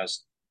government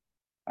just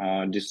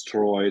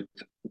destroyed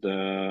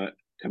the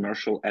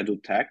commercial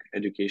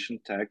education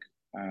tech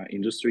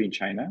industry in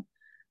China.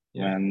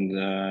 Yeah.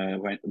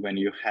 When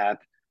you had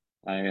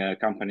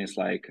companies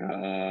like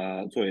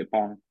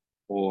Zopa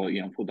or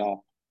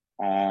Yangfudao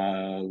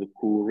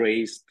who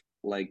raised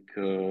like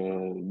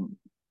 $2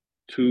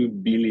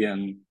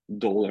 billion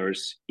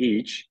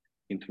each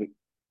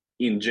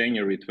in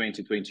January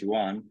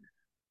 2021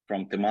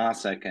 from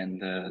Temasek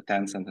and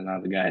Tencent and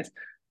other guys,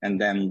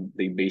 and then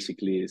they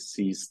basically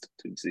ceased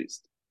to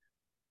exist.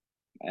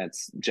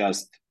 It's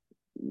just,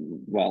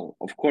 well,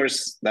 of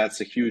course, that's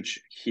a huge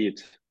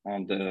hit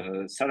on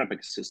the startup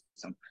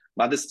ecosystem,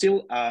 but it's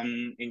still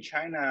in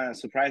China,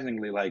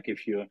 surprisingly, like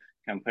if you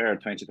compare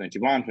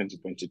 2021,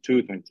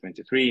 2022,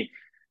 2023,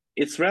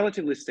 it's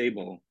relatively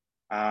stable.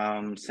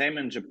 Same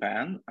in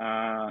Japan.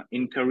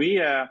 In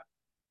Korea,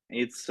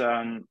 it's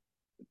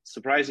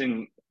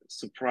surprisingly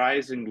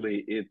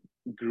it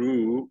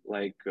grew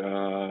like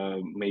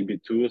maybe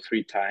 2 or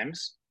 3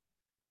 times,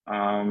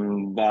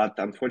 but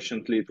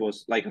unfortunately for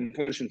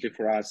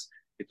us,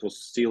 it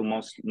was still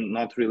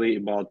not really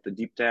about the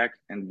Deeptech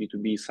and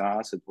B2B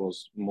SaaS. It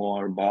was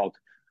more about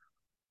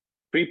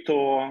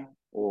crypto,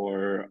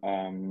 or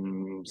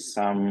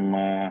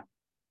some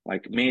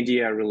like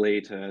media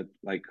related,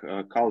 like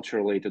culture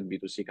related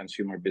B2C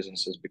consumer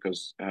businesses,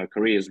 because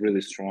Korea is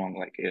really strong,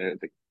 like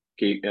the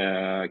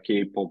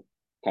K-pop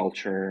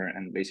culture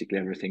and basically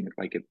everything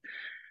like it.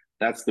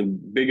 That's the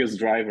biggest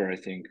driver, I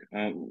think,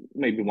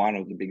 maybe one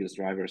of the biggest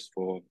drivers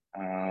for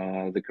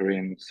the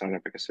Korean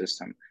startup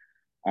ecosystem.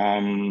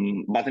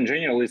 But in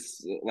general,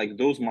 it's like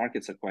those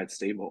markets are quite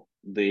stable.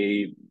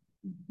 They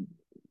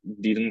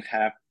didn't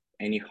have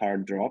any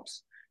hard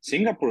drops.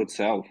 Singapore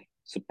itself,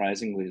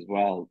 surprisingly as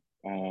well,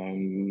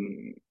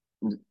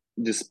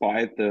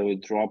 despite the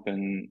drop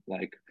in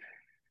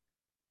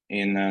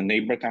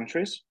neighbor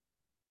countries,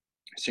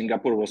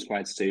 Singapore was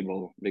quite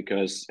stable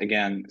because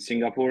again,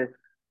 Singapore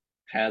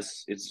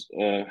has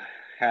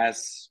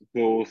has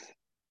both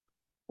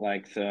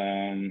like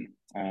the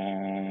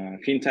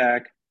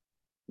Fintech,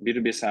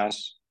 B2B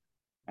SaaS,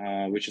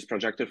 which is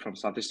projected from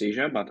Southeast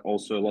Asia, but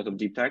also a lot of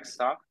Deeptech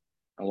stuff,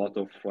 a lot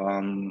of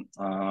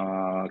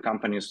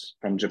companies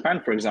from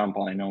Japan, for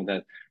example. I know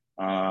that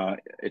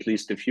at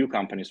least a few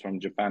companies from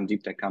Japan,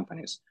 Deeptech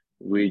companies,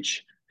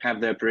 which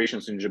have their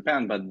operations in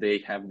Japan, but they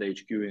have the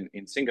HQ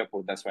in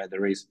Singapore. That's why the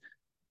race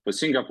for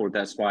Singapore.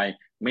 That's why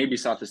maybe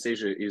Southeast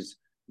Asia is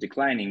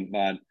declining,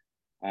 but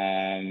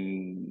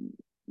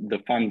the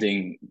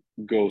funding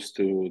goes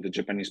to the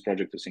Japanese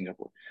project to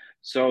Singapore.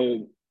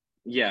 So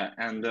yeah,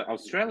 and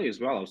Australia as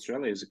well.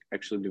 Australia is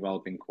actually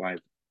developing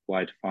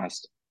quite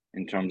fast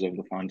in terms of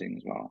the funding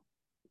as well.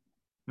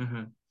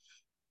 Mm-hmm.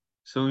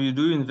 So you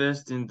do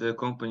invest in the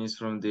companies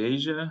from the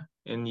Asia,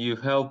 and you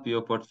help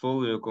your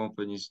portfolio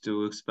companies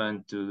to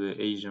expand to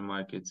the Asian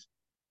markets,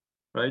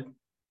 right?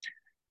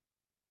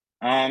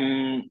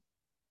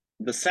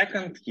 The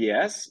second,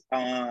 yes.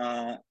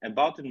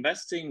 About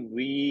investing,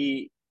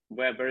 we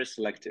were very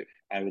selective.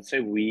 I would say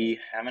we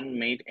haven't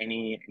made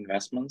any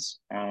investments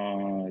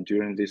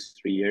during these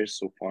 3 years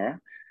so far.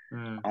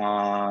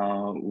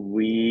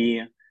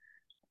 We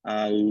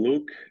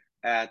look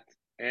at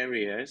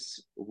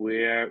areas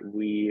where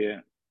we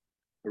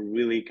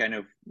really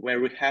where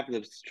we have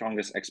the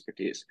strongest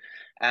expertise.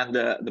 And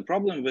the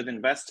problem with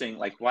investing,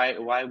 like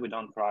why we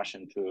don't rush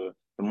into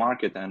the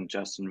market and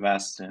just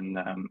invest in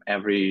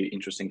every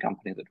interesting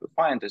company that we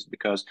find, is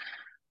because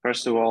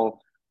first of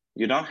all,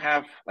 you don't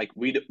have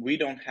we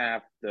don't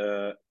have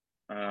the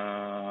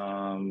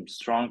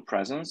strong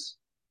presence,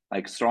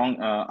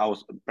 our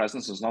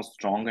presence is not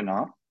strong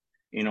enough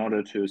in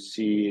order to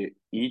see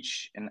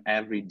each and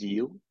every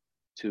deal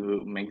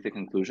to make the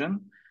conclusion.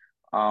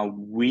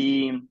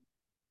 We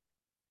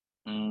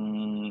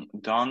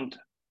don't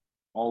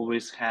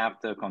always have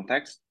the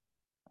context.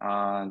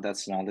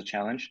 That's another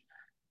challenge.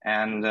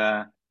 And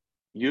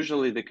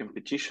usually the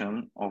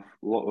competition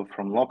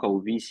from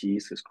local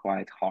VCs is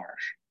quite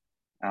harsh.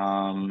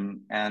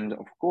 And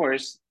of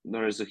course,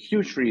 there is a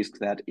huge risk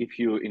that if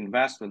you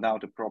invest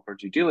without a proper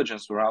due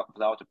diligence, or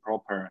without a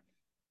proper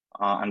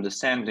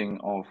understanding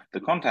of the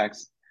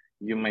context,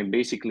 you may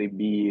basically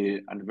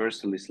be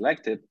adversely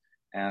selected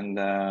and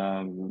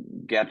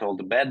get all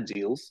the bad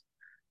deals.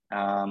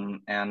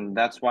 And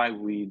that's why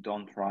we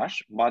don't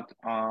rush, but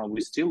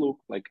we still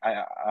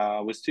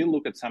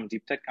look at some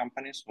deep tech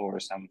companies or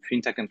some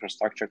fintech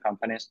infrastructure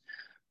companies.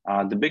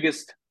 The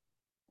biggest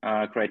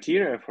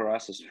criteria for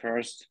us is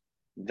first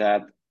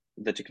that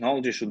the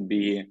technology should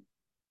be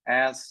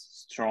as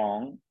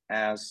strong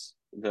as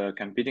the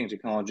competing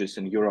technologies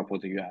in Europe or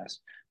the US,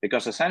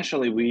 because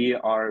essentially we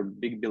are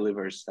big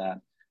believers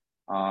that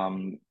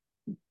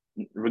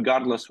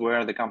regardless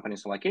where the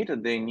companies are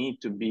located, they need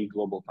to be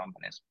global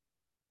companies.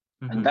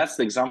 Mm-hmm. And that's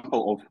the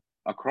example of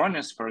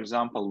Acronis, for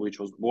example, which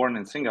was born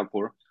in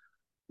Singapore,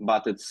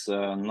 but it's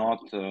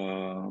not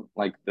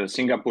like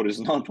Singapore is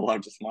not the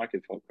largest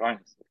market for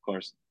Acronis, of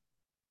course,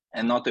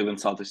 and not even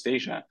Southeast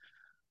Asia.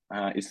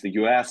 It's the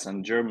US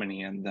and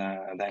Germany and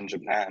then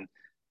Japan,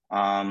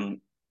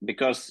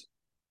 because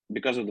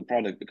of the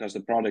product, because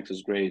the product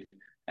is great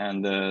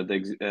and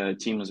the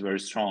team is very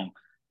strong.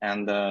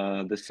 And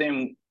the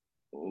same,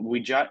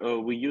 we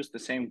use the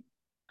same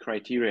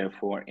criteria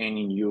for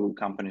any new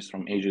companies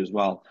from Asia as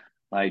well.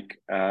 Like,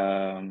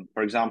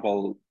 for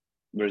example,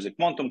 there's a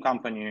quantum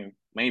company,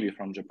 maybe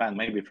from Japan,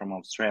 maybe from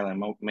Australia,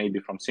 maybe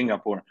from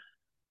Singapore,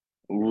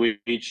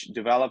 which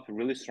develop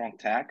really strong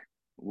tech,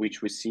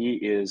 which we see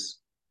is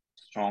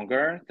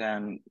stronger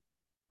than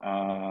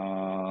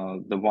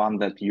the one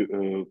that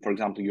for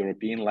example,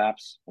 European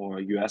labs or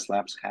US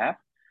labs have.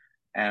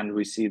 And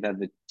we see that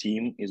the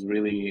team is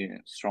really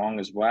strong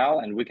as well,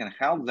 and we can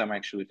help them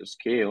actually to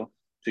scale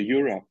to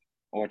Europe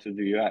or to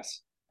the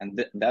US.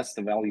 And that's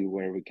the value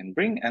where we can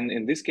bring. And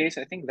in this case,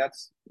 I think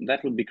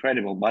that would be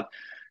credible, but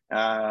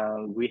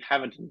we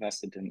haven't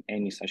invested in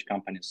any such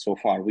companies so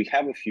far. We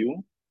have a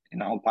few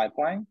in our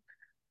pipeline,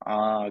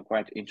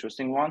 quite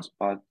interesting ones,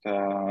 but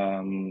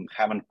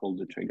haven't pulled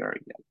the trigger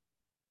yet.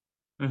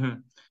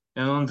 Mm-hmm.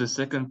 And on the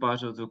second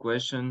part of the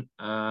question,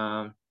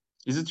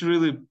 is it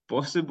really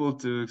possible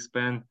to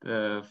expand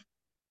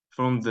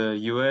from the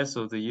US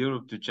or the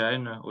Europe to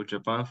China or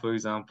Japan, for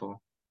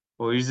example?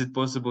 or is it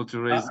possible to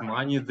raise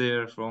money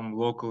there from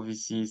local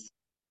VCs?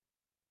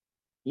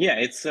 Yeah,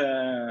 it's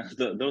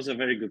those are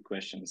very good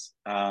questions.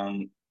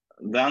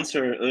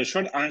 The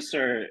short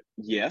answer,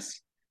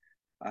 yes.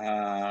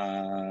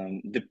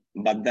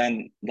 But then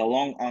the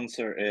long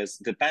answer is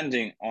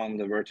depending on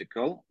the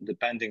vertical,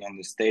 depending on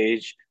the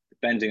stage,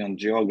 depending on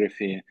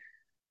geography.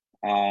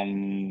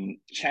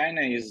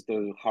 China is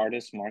the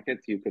hardest market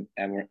you could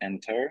ever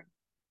enter,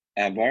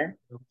 ever,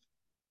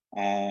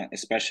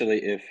 especially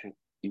if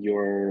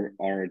you're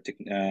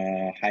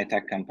a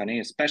high-tech company,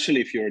 especially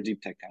if you're a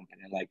deep tech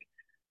company. Like,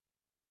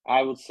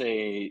 I would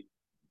say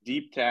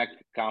deep tech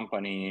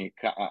company,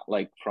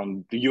 like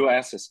from the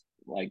US, is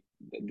like,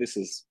 this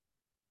is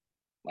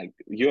like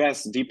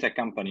US deep tech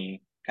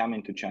company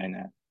coming to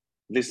China.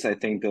 This is, I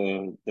think,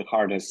 the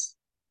hardest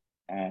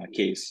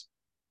case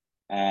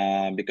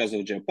because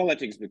of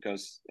geopolitics,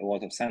 because a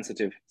lot of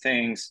sensitive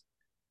things,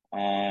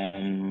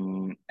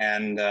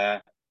 and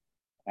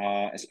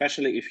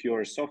especially if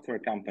you're a software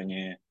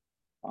company,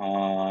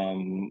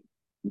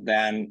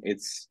 then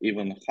it's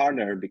even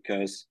harder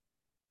because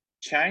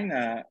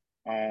China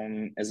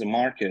as a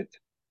market,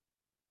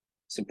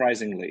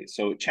 surprisingly,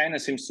 so China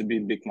seems to be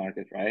a big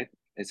market, right?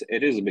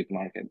 It is a big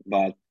market,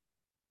 but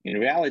in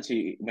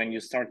reality, when you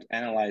start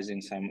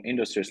analyzing some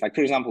industries, like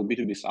for example,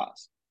 B2B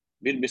SaaS,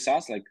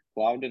 like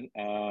cloud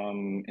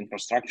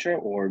infrastructure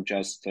or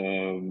just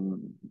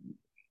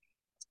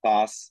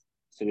SaaS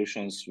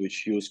solutions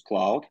which use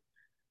cloud,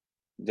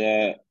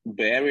 the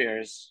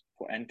barriers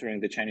for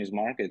entering the Chinese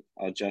market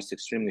are just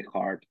extremely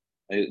hard.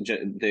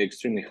 They're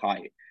extremely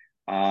high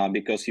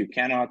because you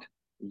cannot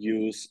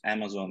use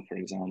Amazon, for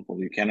example.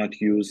 You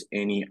cannot use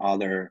any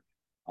other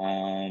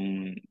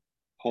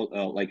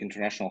like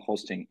international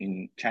hosting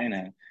in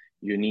China.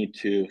 You need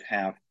to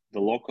have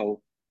the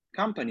local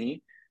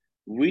company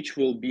which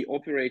will be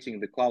operating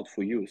the cloud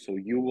for you. So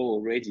you will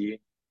already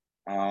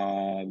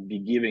be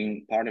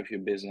giving part of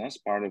your business,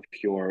 part of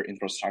your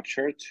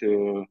infrastructure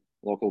to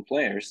local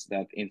players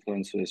that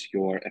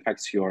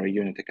affects your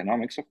unit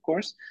economics, of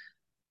course.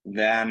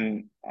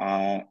 Then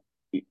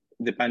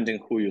depending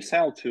who you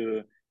sell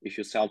to, if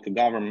you sell to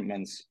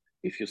governments,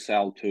 if you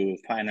sell to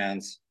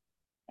finance,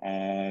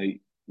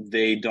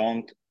 they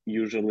don't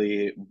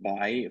usually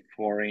buy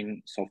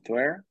foreign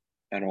software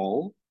at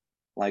all.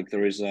 Like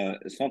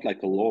it's not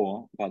like a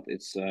law, but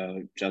it's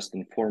just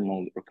an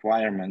informal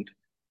requirement.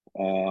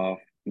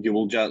 You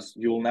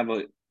will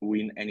never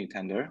win any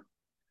tender,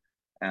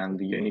 and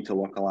you need to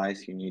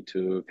localize. You need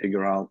to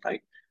figure out,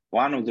 like,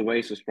 one of the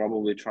ways is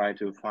probably try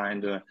to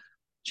find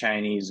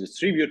Chinese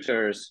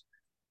distributors.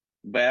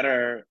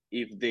 Better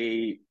if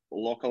they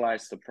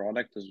localize the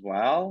product as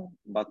well,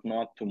 but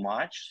not too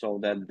much, so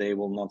that they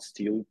will not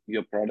steal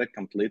your product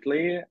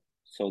completely,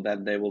 so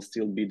that they will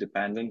still be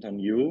dependent on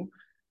you.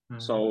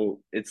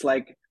 So it's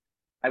like,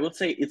 I would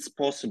say it's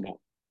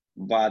possible,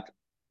 but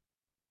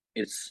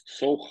it's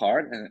so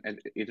hard and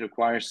it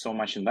requires so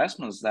much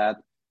investments that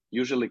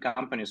usually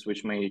companies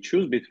which may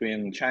choose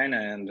between China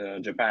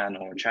and Japan,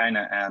 or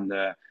China and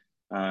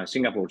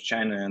Singapore,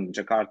 China and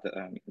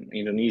Jakarta,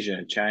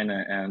 Indonesia,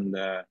 China and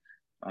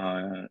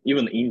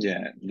even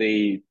India,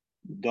 they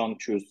don't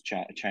choose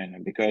China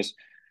because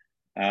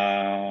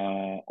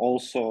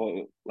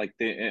also, like,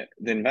 the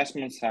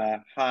investments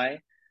are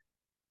high,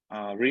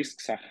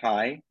 risks are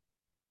high,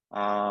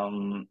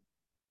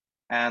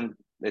 and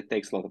it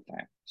takes a lot of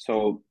time.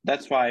 So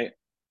that's why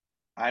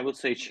I would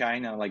say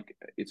China, like,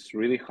 it's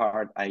really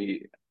hard.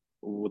 I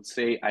would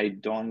say I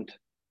don't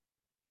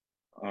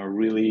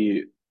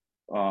really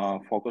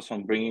focus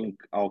on bringing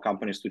our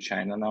companies to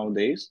China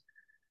nowadays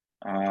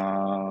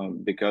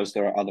because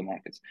there are other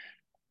markets.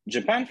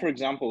 Japan, for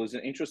example, is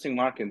an interesting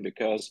market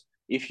because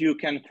if you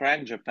can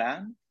crack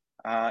Japan,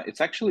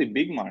 it's actually a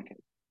big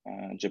market.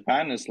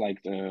 Japan is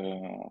like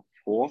the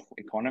fourth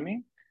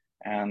economy,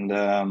 and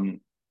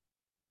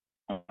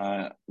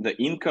the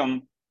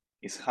income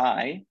is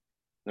high.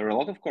 There are a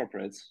lot of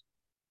corporates,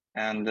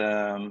 and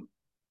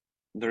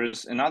there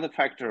is another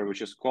factor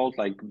which is called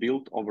like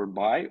build over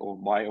buy, or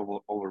buy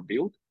over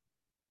build,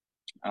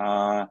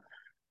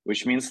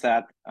 which means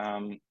that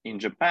in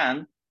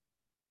Japan,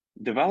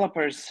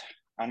 developers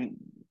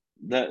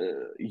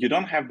you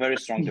don't have very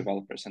strong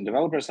developers, and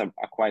developers are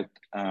quite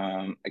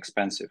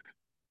expensive.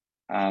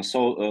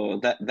 So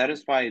that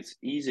is why it's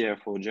easier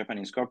for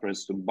Japanese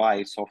corporates to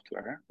buy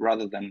software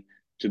rather than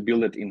to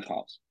build it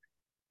in-house.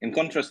 In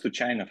contrast to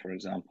China, for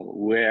example,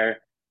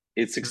 where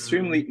it's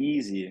extremely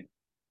easy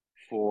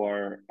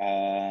for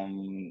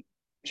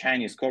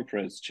Chinese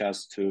corporates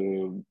just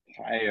to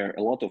hire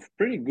a lot of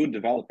pretty good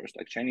developers.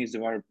 Like, Chinese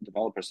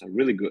developers are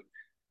really good.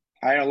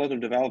 Hire a lot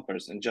of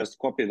developers and just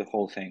copy the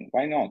whole thing.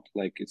 Why not?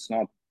 Like, it's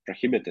not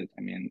prohibited.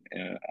 I mean,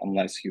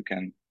 unless you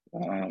can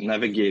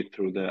navigate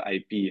through the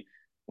IP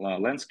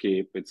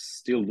landscape, it's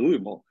still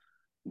doable.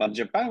 But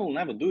Japan will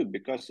never do it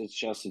because it's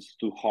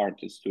too hard,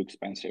 it's too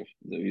expensive.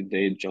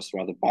 They just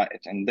rather buy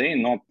it, and they're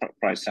not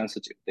price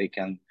sensitive. They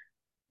can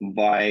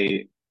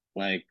buy,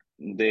 like,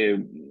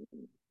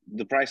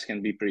 the price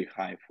can be pretty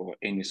high for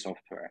any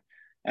software,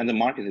 and the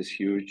market is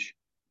huge.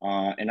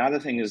 Another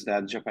thing is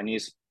that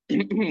Japanese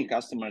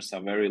customers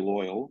are very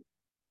loyal.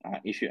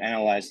 If you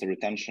analyze the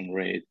retention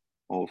rate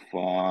of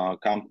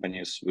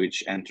companies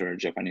which enter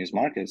Japanese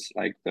markets,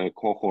 like the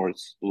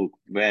cohorts look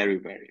very,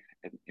 very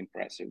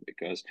impressive,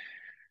 because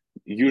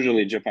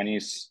usually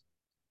Japanese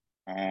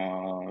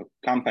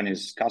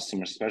companies,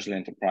 customers, especially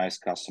enterprise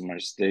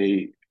customers,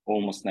 they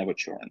almost never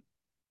churn.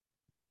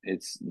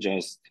 It's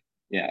just,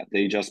 yeah,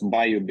 they just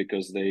buy you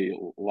because they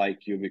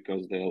like you,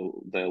 because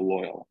they're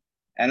loyal.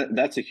 And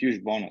that's a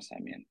huge bonus, I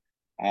mean.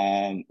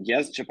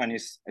 Yes,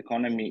 Japanese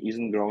economy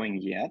isn't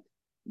growing yet,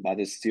 but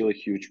it's still a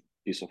huge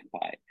piece of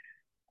pie.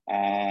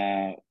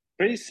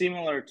 Pretty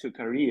similar to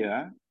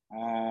Korea,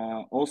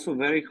 also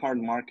very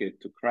hard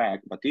market to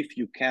crack, but if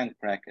you can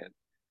crack it,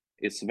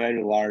 it's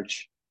very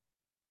large,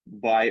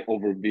 buy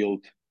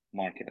overbuilt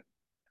market.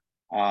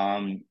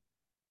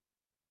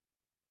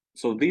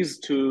 So these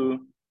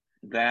two,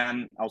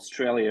 then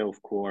Australia,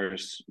 of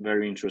course,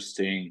 very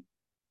interesting,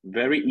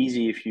 very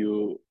easy if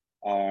you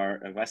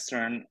are a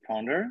Western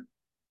founder,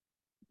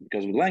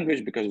 because of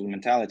language, because of the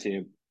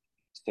mentality.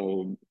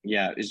 So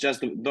yeah, it's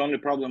just the only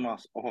problem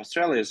of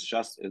Australia is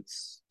just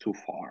it's too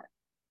far,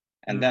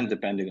 and then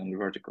depending on the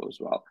vertical as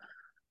well.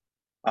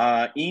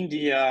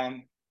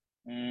 India,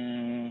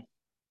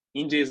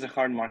 India is a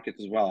hard market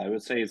as well. I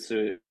would say it's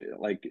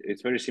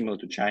it's very similar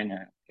to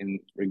China in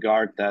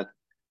regard that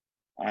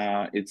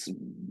it's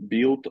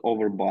built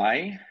over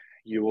buy.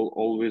 You will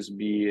always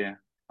be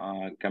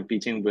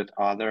competing with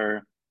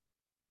other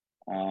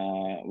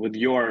with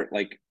your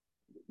like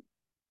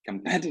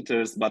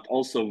competitors, but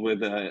also with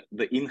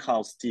the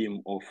in-house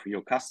team of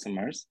your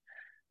customers.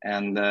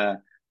 And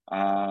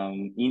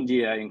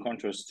India, in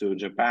contrast to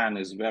Japan,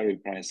 is very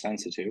price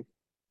sensitive,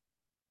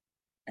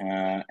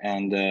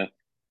 and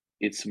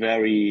it's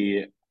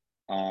very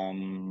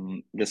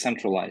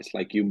decentralized.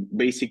 Like you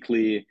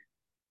basically,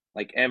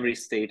 like every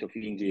state of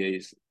India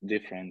is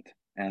different,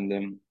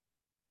 and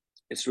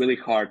it's really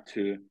hard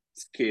to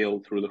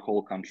scale through the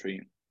whole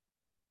country.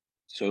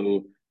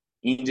 So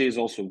India is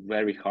also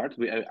very hard.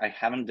 I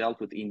haven't dealt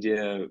with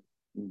India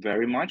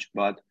very much,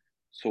 but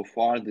so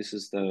far this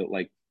is the,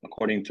 like,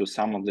 according to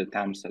some of the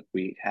attempts that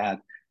we had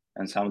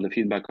and some of the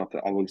feedback of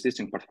our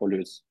existing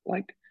portfolios,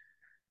 like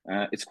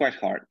it's quite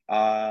hard.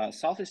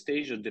 Southeast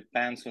Asia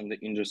depends on the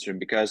industry,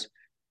 because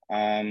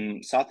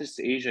Southeast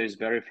Asia is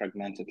very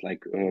fragmented.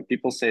 Like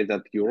people say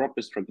that Europe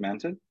is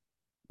fragmented.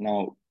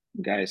 No,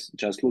 guys,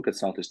 just look at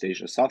Southeast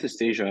Asia.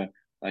 Southeast Asia,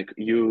 like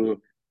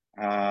you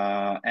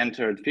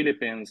entered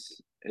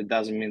Philippines, it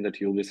doesn't mean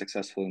that you'll be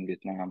successful in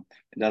Vietnam.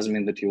 It doesn't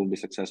mean that you'll be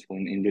successful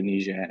in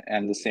Indonesia,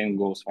 and the same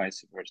goes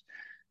vice versa.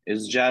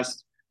 It's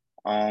just,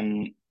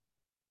 and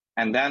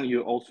then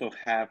you also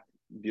have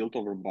build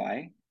over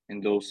buy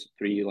in those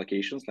three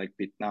locations, like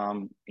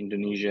Vietnam,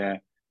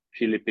 Indonesia,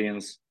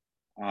 Philippines.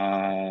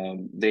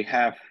 They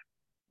have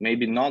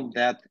maybe not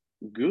that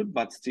good,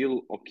 but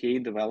still okay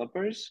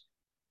developers,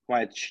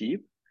 quite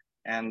cheap,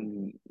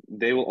 and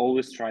they will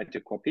always try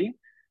to copy,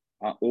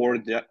 or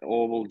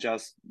will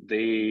just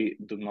they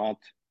will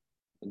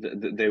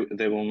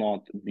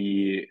not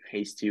be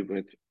hasty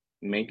with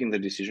making the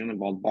decision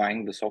about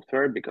buying the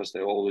software, because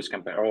they always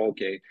compare, oh,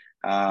 okay,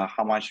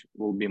 how much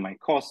will be my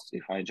cost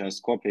if I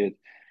just copy it,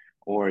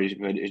 or if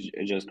I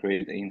just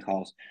create it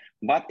in-house.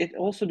 But it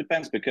also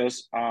depends,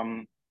 because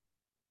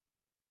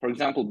for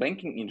example,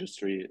 banking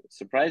industry,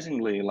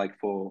 surprisingly, like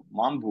for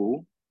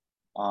Mambu,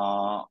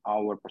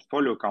 our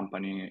portfolio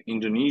company,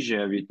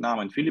 Indonesia, Vietnam,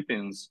 and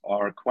Philippines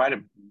are quite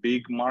a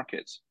big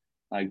markets.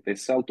 Like they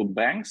sell to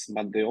banks,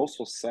 but they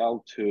also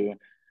sell to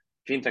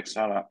fintech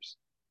startups.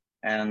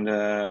 And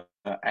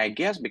I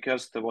guess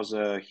because there was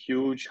a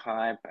huge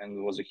hype and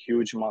there was a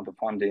huge amount of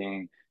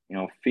funding, you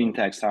know,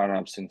 fintech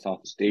startups in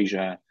Southeast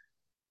Asia,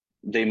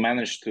 they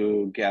managed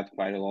to get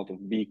quite a lot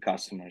of big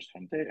customers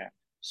from there.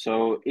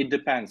 So it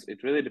depends.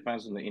 It really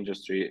depends on the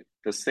industry.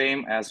 The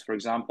same as, for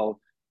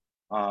example,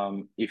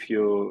 if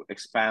you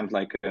expand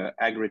like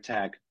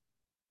agri-tech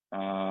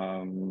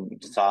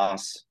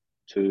SaaS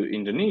to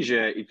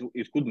Indonesia,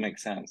 it could make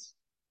sense.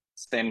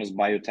 Same as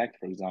biotech,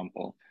 for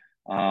example.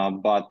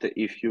 But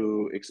if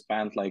you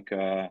expand like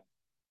a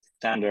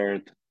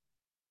standard,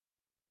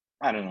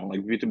 I don't know,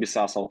 like B2B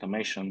SaaS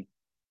automation,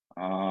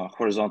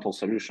 horizontal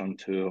solution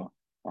to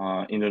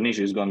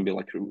Indonesia is going to be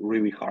like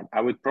really hard.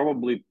 I would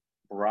probably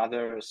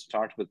rather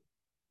start with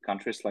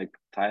countries like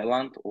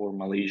Thailand or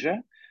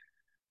Malaysia,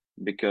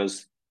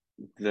 because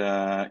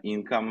the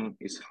income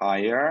is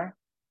higher,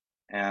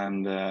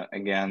 and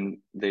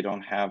again, they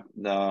don't have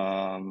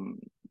the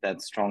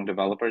that strong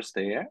developers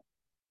there,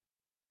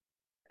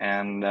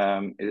 and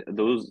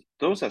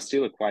those are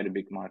still quite a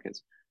big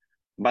markets.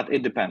 But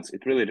it depends.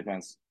 It really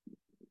depends,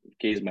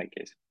 case by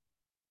case.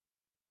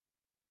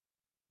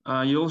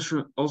 You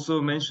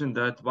also mentioned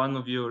that one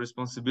of your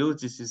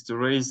responsibilities is to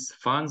raise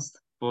funds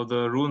for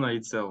the Runa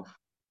itself,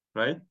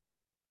 right?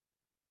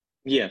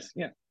 Yes,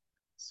 yeah.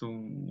 So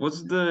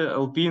what's the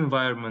LP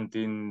environment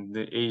in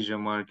the Asia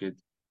market?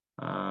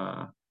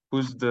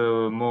 Who's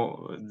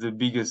the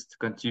biggest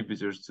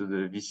contributors to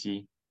the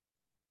VC?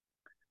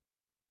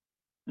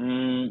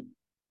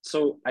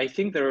 So I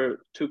think there are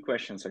two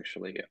questions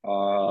actually.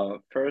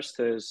 First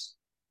is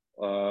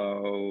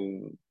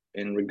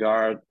in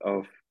regard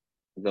of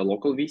the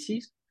local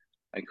VCs,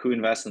 like who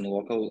invests in the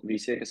local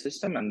VC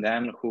ecosystem, and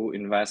then who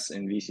invests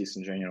in VCs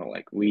in general.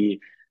 Like we,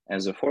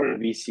 as a foreign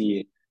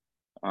VC,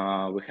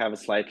 we have a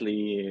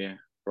slightly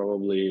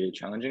probably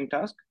challenging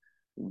task,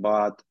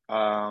 but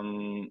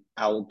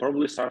I'll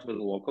probably start with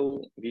the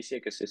local VC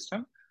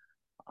ecosystem.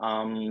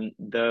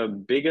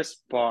 The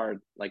biggest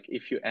part, like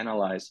if you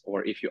analyze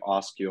or if you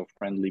ask your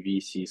friendly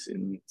VCs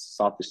in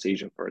Southeast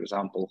Asia, for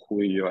example,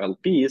 who are your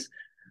LPs,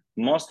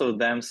 most of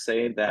them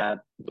say that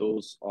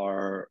those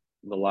are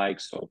the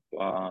likes of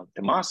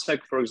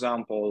Temasek, for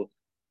example,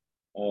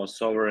 or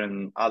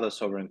other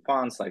sovereign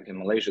funds, like in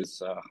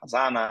Malaysia's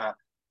Hazana,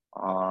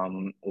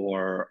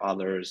 or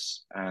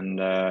others. And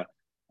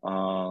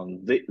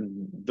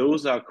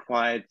those are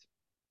quite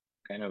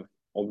kind of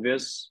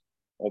obvious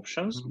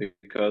options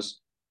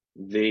because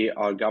they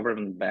are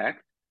government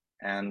backed,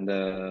 and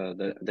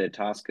the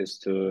task is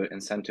to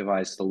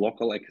incentivize the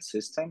local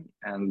ecosystem.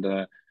 And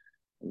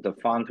the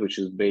fund, which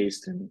is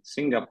based in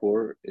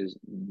Singapore, is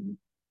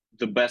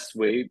the best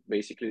way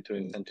basically to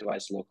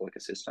incentivize local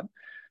ecosystem.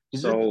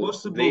 Is So it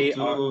possible they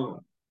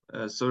to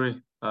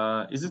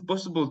is it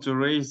possible to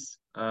raise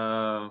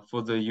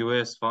for the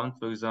US fund,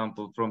 for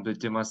example, from the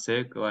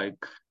Temasek, like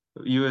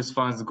US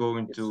funds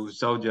going to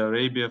Saudi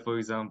Arabia, for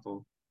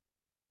example?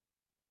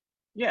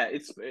 Yeah,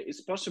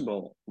 it's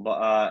possible,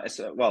 but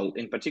well,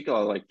 in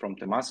particular, like from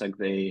Temasek,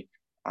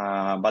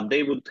 but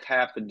they would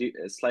have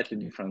a slightly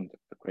different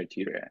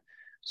criteria.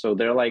 So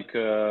they're like,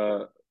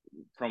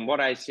 from what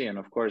I see, and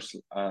of course,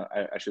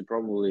 I should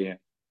probably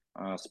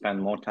spend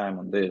more time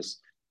on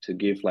this to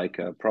give like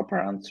a proper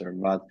answer.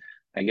 But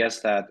I guess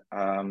that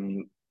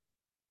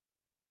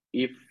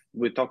if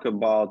we talk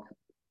about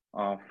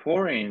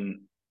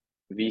foreign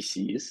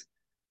VCs,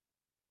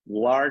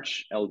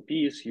 large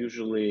LPs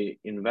usually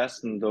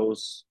invest in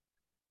those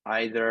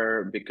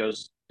either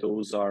because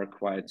those are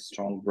quite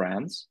strong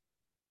brands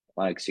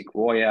like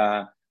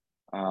Sequoia,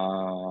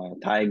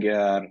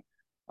 Tiger,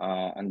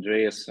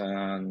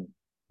 Andreessen,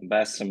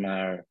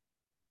 Bessemer,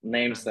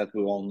 names that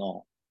we all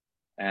know.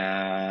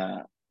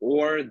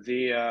 Or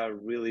they are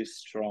really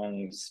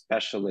strong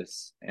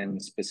specialists in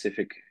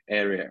specific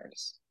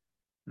areas,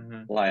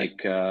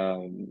 like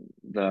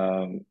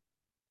the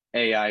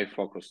AI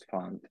focused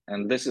fund.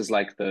 And this is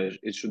like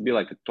it should be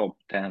like a top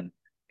 10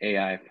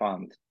 AI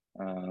fund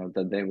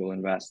that they will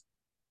invest.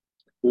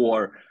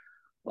 Or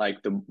like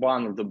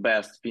one of the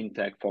best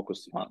fintech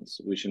focused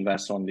funds, which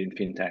invests only in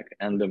fintech.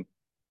 And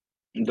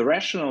the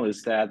rationale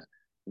is that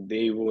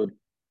they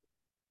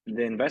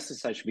invest in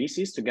such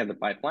VCs to get the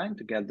pipeline,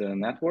 to get the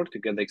network, to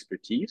get the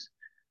expertise,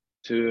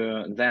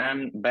 to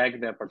then back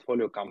their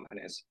portfolio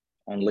companies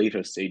on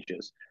later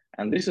stages.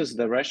 And this is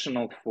the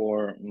rationale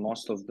for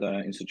most of the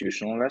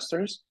institutional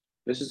investors.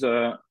 This is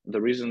the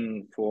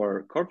reason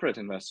for corporate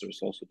investors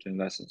also to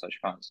invest in such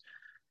funds.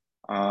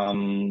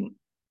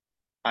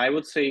 I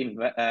would say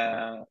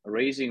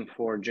raising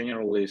for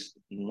generalist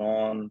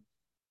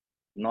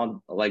not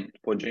like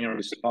for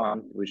generalist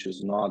fund, which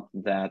is not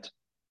that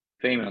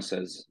famous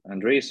as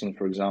Andreessen,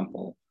 for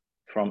example,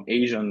 from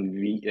Asian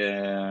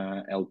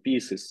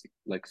LPs is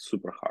like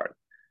super hard.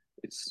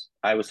 It's,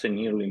 I would say,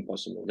 nearly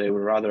impossible. They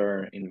would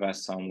rather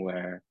invest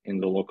somewhere in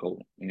the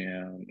local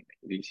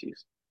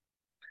VCs.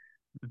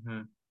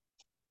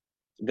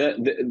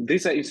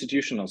 These are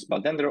institutionals,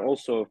 but then there are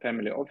also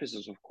family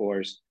offices, of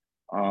course,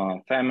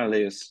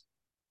 families,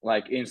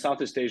 like in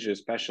Southeast Asia,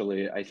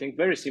 especially, I think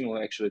very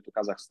similar actually to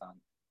Kazakhstan.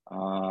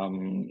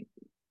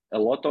 A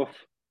lot of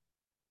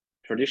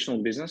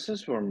traditional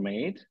businesses were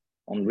made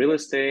on real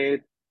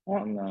estate,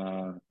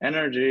 on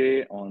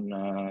energy, on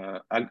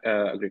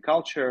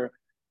agriculture,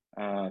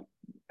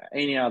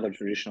 any other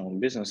traditional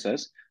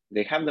businesses.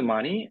 They have the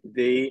money.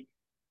 They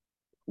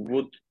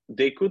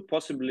could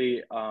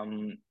possibly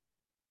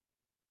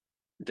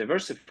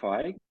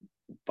diversify,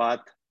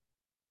 but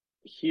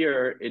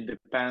here it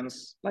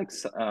depends. Like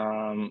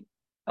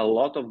a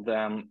lot of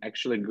them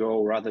actually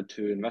go rather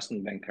to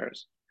investment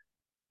bankers,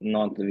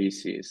 not the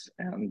VCs,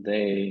 and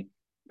they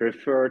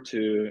prefer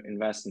to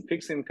invest in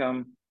fixed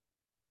income,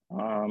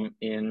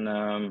 in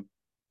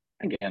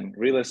again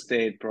real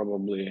estate,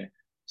 probably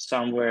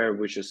somewhere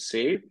which is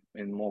safe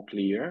and more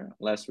clear,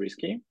 less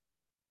risky.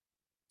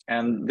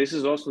 And this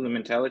is also the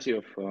mentality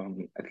of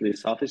at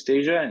least Southeast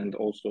Asia, and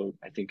also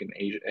I think in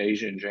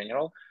Asia in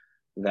general,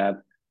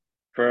 that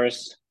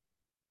first,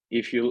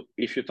 if you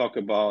talk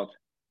about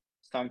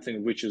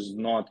something which is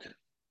not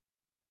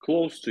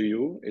close to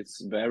you,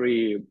 it's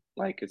very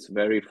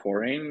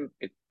foreign,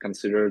 it's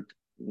considered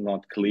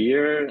not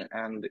clear,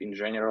 and in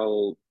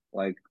general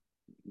like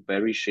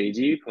very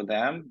shady for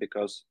them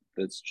because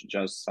it's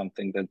just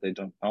something that they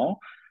don't know.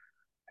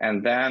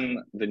 And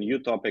then the new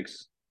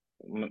topics,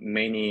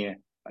 many,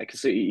 I can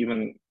say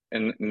even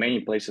in many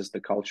places, the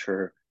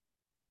culture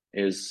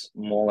is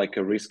more like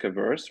a risk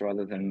averse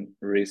rather than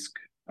risk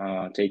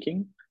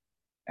taking.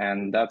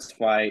 And that's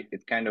why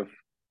it kind of,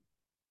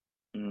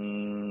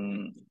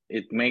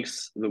 it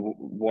makes the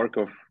work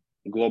of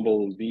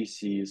global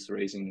VCs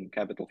raising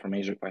capital from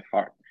Asia quite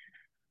hard.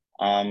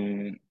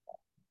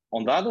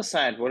 On the other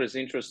side, what is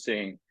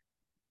interesting,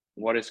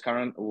 what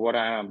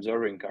I'm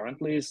observing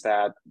currently is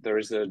that there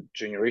is a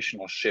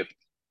generational shift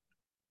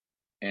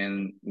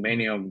in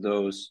many of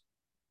those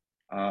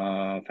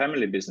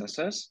family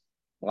businesses.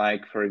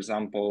 Like, for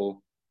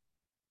example,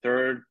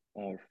 third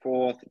or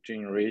fourth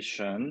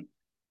generation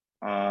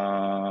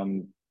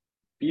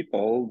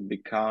people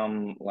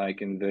become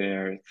like in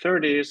their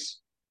 30s,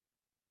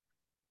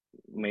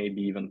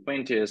 maybe even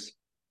 20s,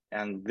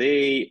 and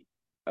they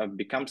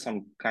become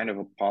some kind of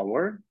a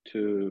power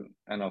to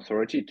an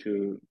authority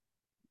to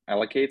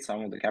allocate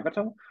some of the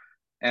capital.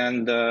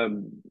 And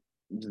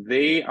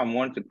they are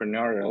more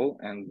entrepreneurial,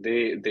 and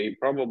they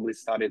probably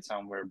studied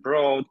somewhere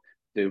abroad,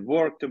 they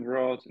worked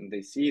abroad, and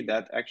they see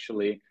that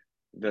actually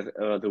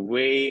the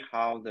way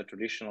how the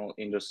traditional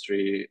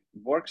industry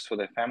works for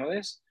their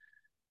families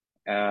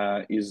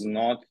is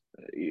not,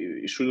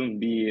 it shouldn't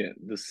be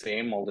the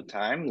same all the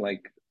time.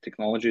 Like,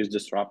 technology is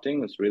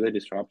disrupting, it's really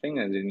disrupting,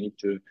 and they need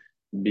to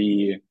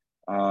be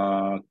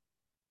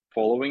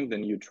following the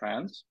new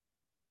trends.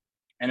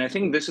 And I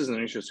think this is an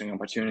interesting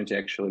opportunity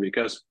actually,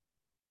 because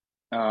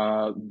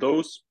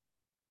those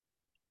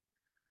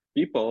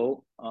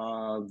people,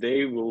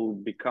 they will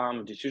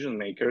become decision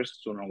makers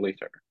sooner or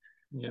later.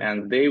 Yeah.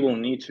 And they will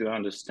need to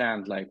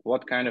understand like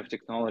what kind of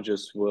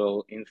technologies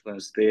will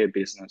influence their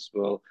business,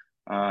 will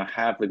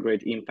have the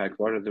great impact,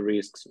 what are the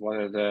risks, what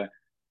are the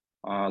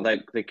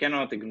like, they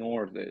cannot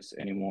ignore this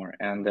anymore.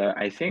 And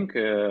I think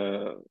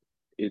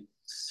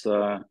it's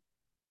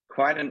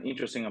quite an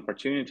interesting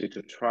opportunity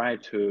to try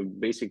to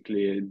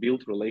basically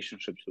build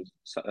relationships with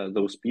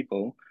those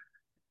people,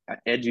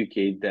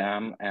 educate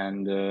them,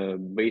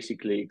 and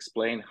basically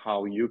explain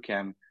how you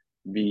can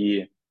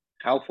be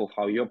helpful,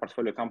 how your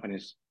portfolio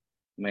companies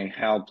may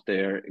help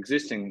their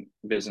existing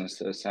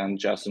businesses, and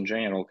just in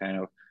general kind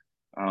of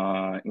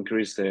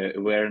increase the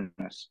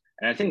awareness.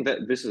 And I think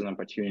that this is an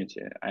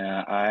opportunity.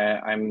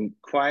 I'm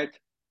quite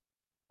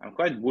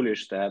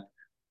bullish that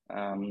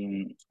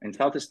in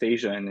Southeast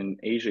Asia and in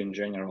Asia in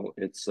general,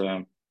 it's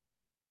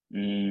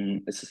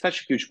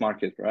such a huge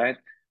market, right?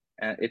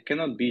 And it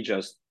cannot be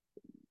just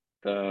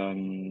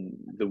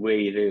the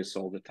way it is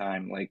all the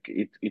time. Like,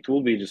 it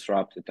will be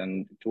disrupted,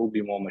 and it will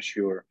be more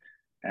mature.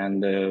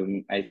 And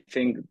I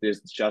think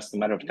it's just a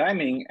matter of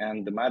timing,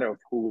 and the matter of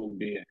who will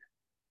be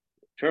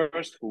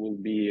first, who will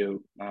be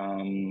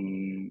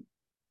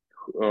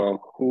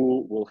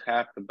who will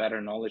have a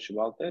better knowledge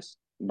about this,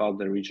 about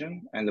the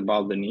region, and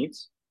about the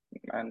needs.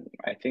 And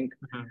I think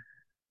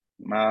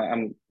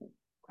I'm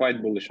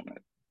quite bullish on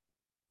it.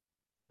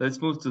 Let's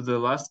move to the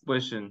last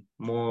question,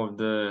 more of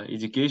the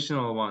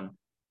educational one.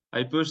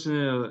 I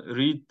personally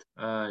read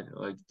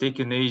like Tech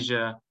in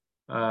Asia,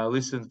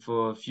 listen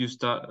for a few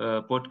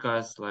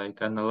podcasts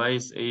like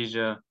Analyze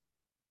Asia.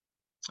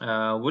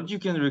 What you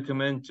can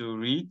recommend to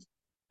read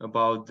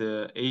about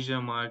the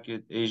Asia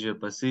market, Asia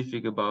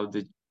Pacific, about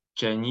the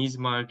Chinese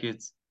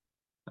markets,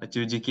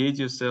 to educate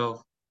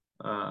yourself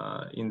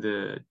in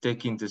the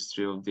tech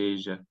industry of the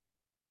Asia?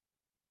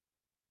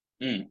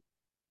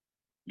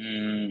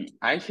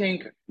 I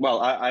think,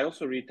 well, I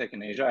also read Tech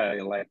in Asia. I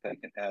like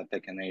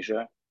Tech in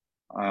Asia.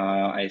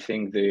 I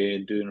think they're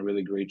doing a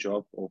really great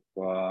job of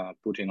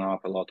putting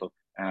up a lot of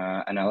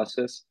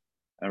analysis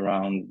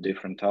around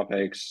different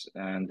topics,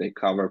 and they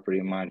cover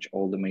pretty much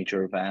all the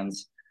major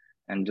events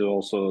and do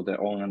also their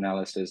own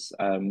analysis.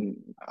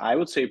 I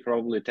would say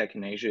probably Tech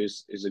in Asia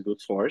is a good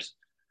source.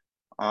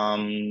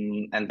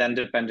 And then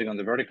depending on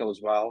the vertical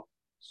as well.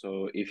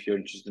 So if you're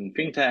interested in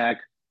Fintech,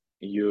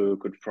 you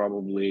could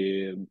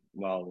probably,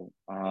 well,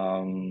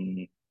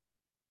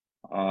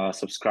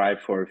 subscribe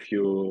for a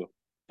few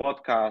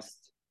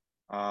podcasts.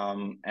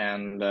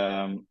 And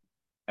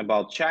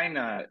about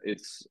China,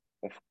 it's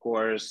of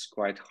course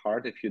quite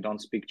hard if you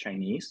don't speak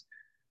Chinese,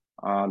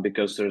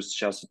 because there's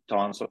just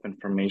tons of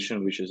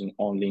information which is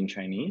only in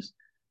Chinese.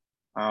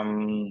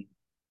 And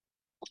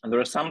there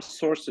are some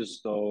sources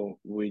though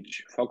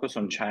which focus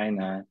on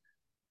China,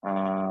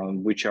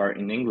 which are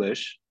in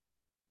English,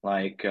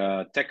 like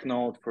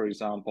TechNote, for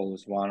example,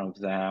 is one of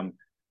them,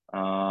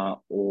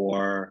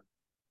 or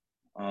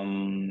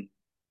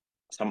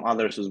some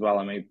others as well.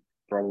 I may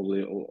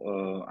probably,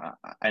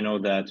 I know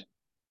that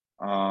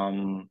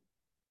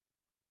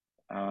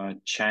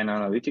China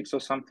Analytics or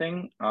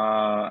something.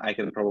 I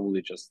can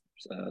probably just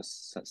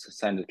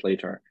send it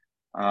later.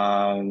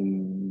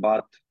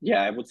 But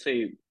yeah, I would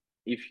say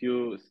if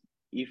you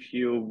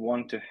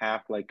want to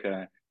have like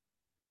a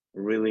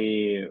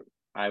really,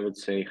 I would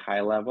say,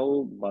 high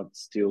level but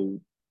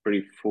still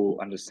pretty full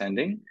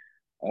understanding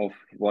of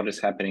what is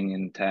happening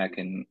in tech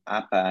in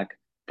APAC,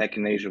 Tech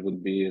in Asia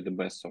would be the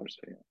best source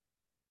for you.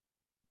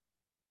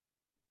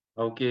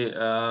 Okay.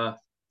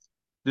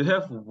 Do you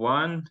have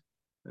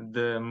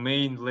the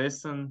main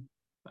lesson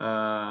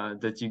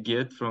that you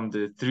get from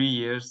the 3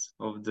 years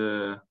of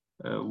the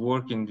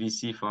work in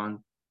VC fund?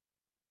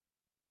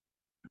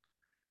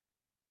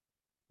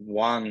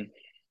 One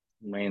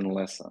main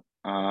lesson.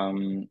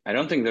 I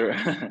don't think there.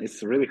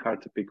 It's really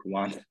hard to pick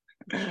one.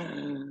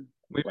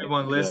 Maybe Like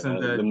one lesson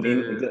that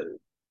the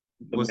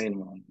was. main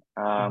one.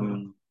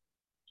 Mhm.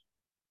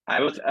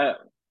 I would.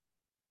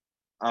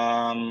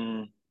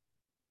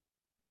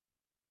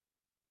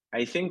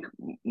 I think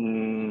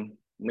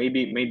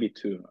maybe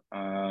two,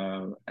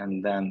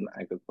 and then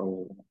I could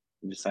probably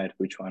decide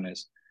which one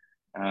is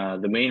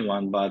the main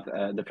one. But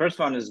the first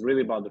one is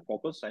really about the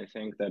focus. I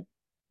think that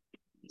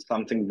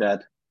something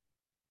that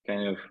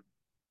kind of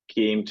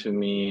came to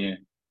me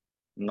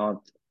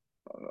not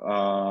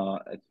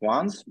at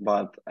once,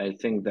 but I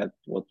think that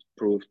what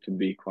proved to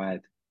be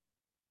quite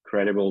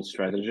credible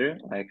strategy,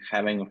 like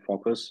having a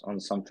focus on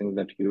something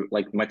that you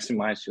like,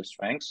 maximize your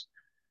strengths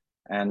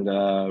and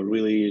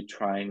really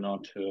try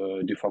not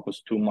to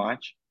defocus too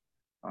much,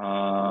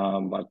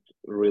 but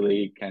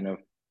really kind of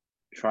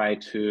try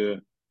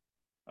to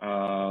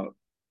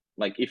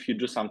like, if you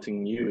do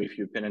something new, if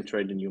you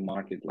penetrate a new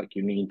market, like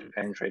you need to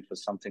penetrate for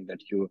something that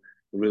you're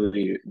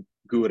really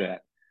good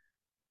at.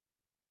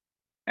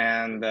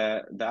 And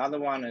the other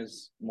one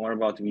is more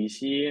about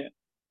VC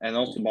and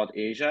also about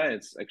Asia.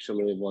 It's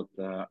actually what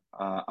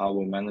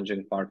our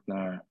managing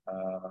partner,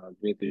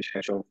 Dmitry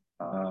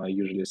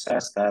usually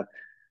says, that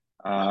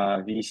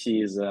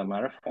VC is a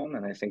marathon.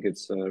 And I think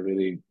it's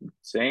really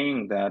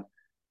saying that,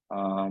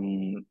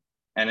 and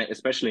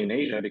especially in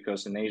Asia,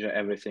 because in Asia,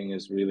 everything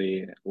is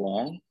really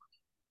long.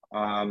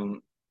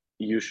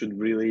 You should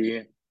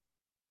really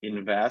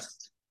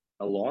invest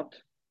a lot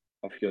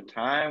of your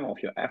time, of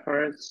your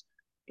efforts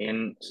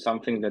in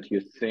something that you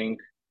think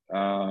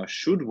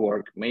should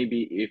work.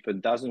 Maybe if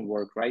it doesn't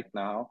work right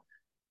now,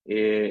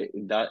 maybe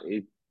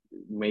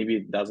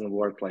it doesn't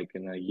work like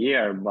in a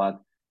year,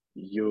 but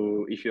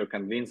if you're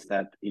convinced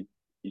that it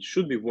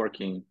should be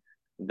working,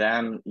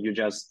 then you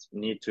just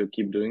need to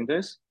keep doing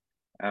this.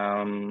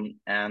 And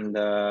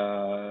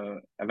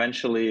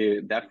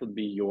eventually that would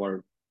be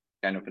your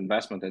kind of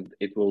investment, and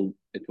it will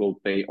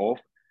pay off,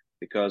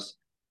 because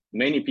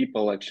many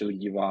people actually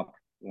give up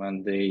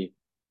when they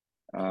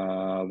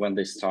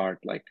start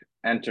like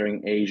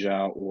entering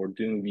Asia or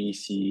doing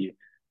VC,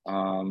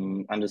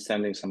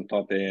 understanding some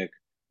topic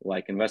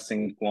like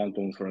investing in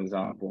quantum, for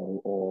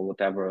example, or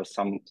whatever,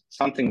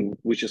 something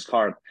which is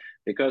hard.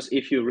 Because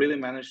if you really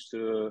manage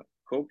to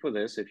cope with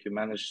this, if you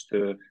manage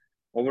to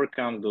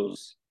overcome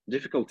those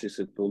difficulties,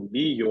 it will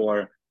be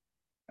your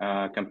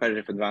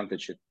competitive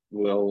advantage. It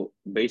will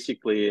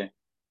basically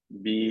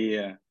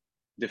be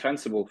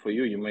defensible for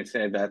you. You may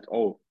say that,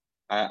 oh,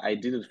 I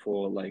did it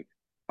for like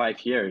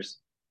 5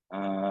 years,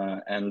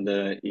 and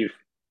if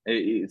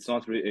it's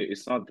not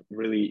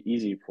really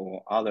easy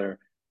for other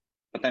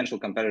potential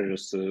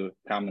competitors to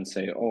come and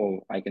say,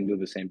 oh, I can do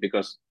the same,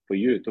 because for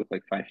you it took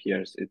like 5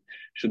 years. It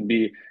should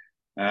be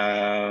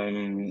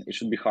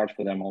hard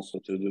for them also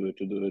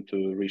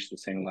to reach the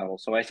same level.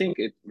 So I think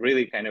it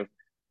really kind of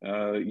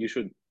you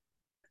should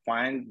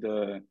find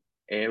the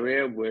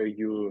area where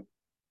you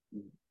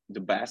the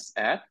best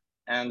at,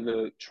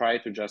 and try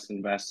to just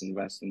invest in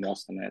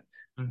it.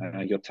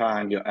 Mhm. Your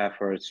time, your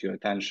efforts, your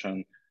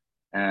attention,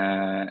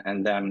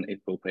 and then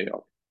it will pay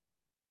off.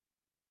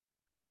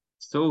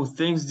 So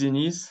thanks,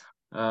 Denis.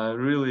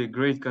 Really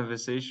great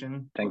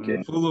conversation. Thank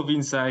you. Full of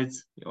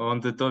insights on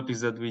the topics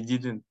that we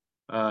didn't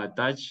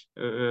touch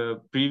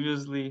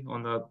previously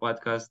on the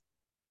podcast.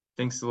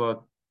 Thanks a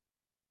lot.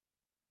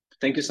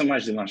 Thank you so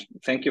much, Dimash.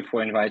 Thank you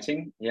for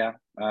inviting. Yeah,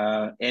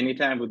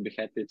 anytime would be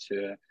happy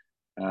to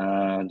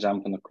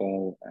jump on a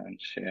call and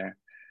share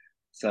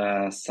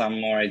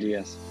some more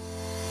ideas.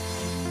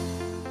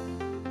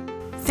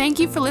 Thank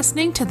you for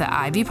listening to the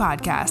Ivy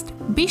Podcast.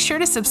 Be sure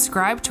to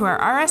subscribe to our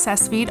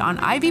RSS feed on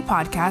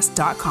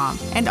ivypodcast.com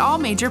and all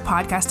major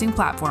podcasting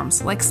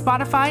platforms like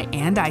Spotify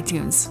and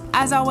iTunes.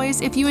 As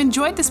always, if you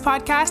enjoyed this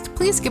podcast,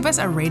 please give us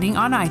a rating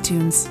on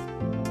iTunes.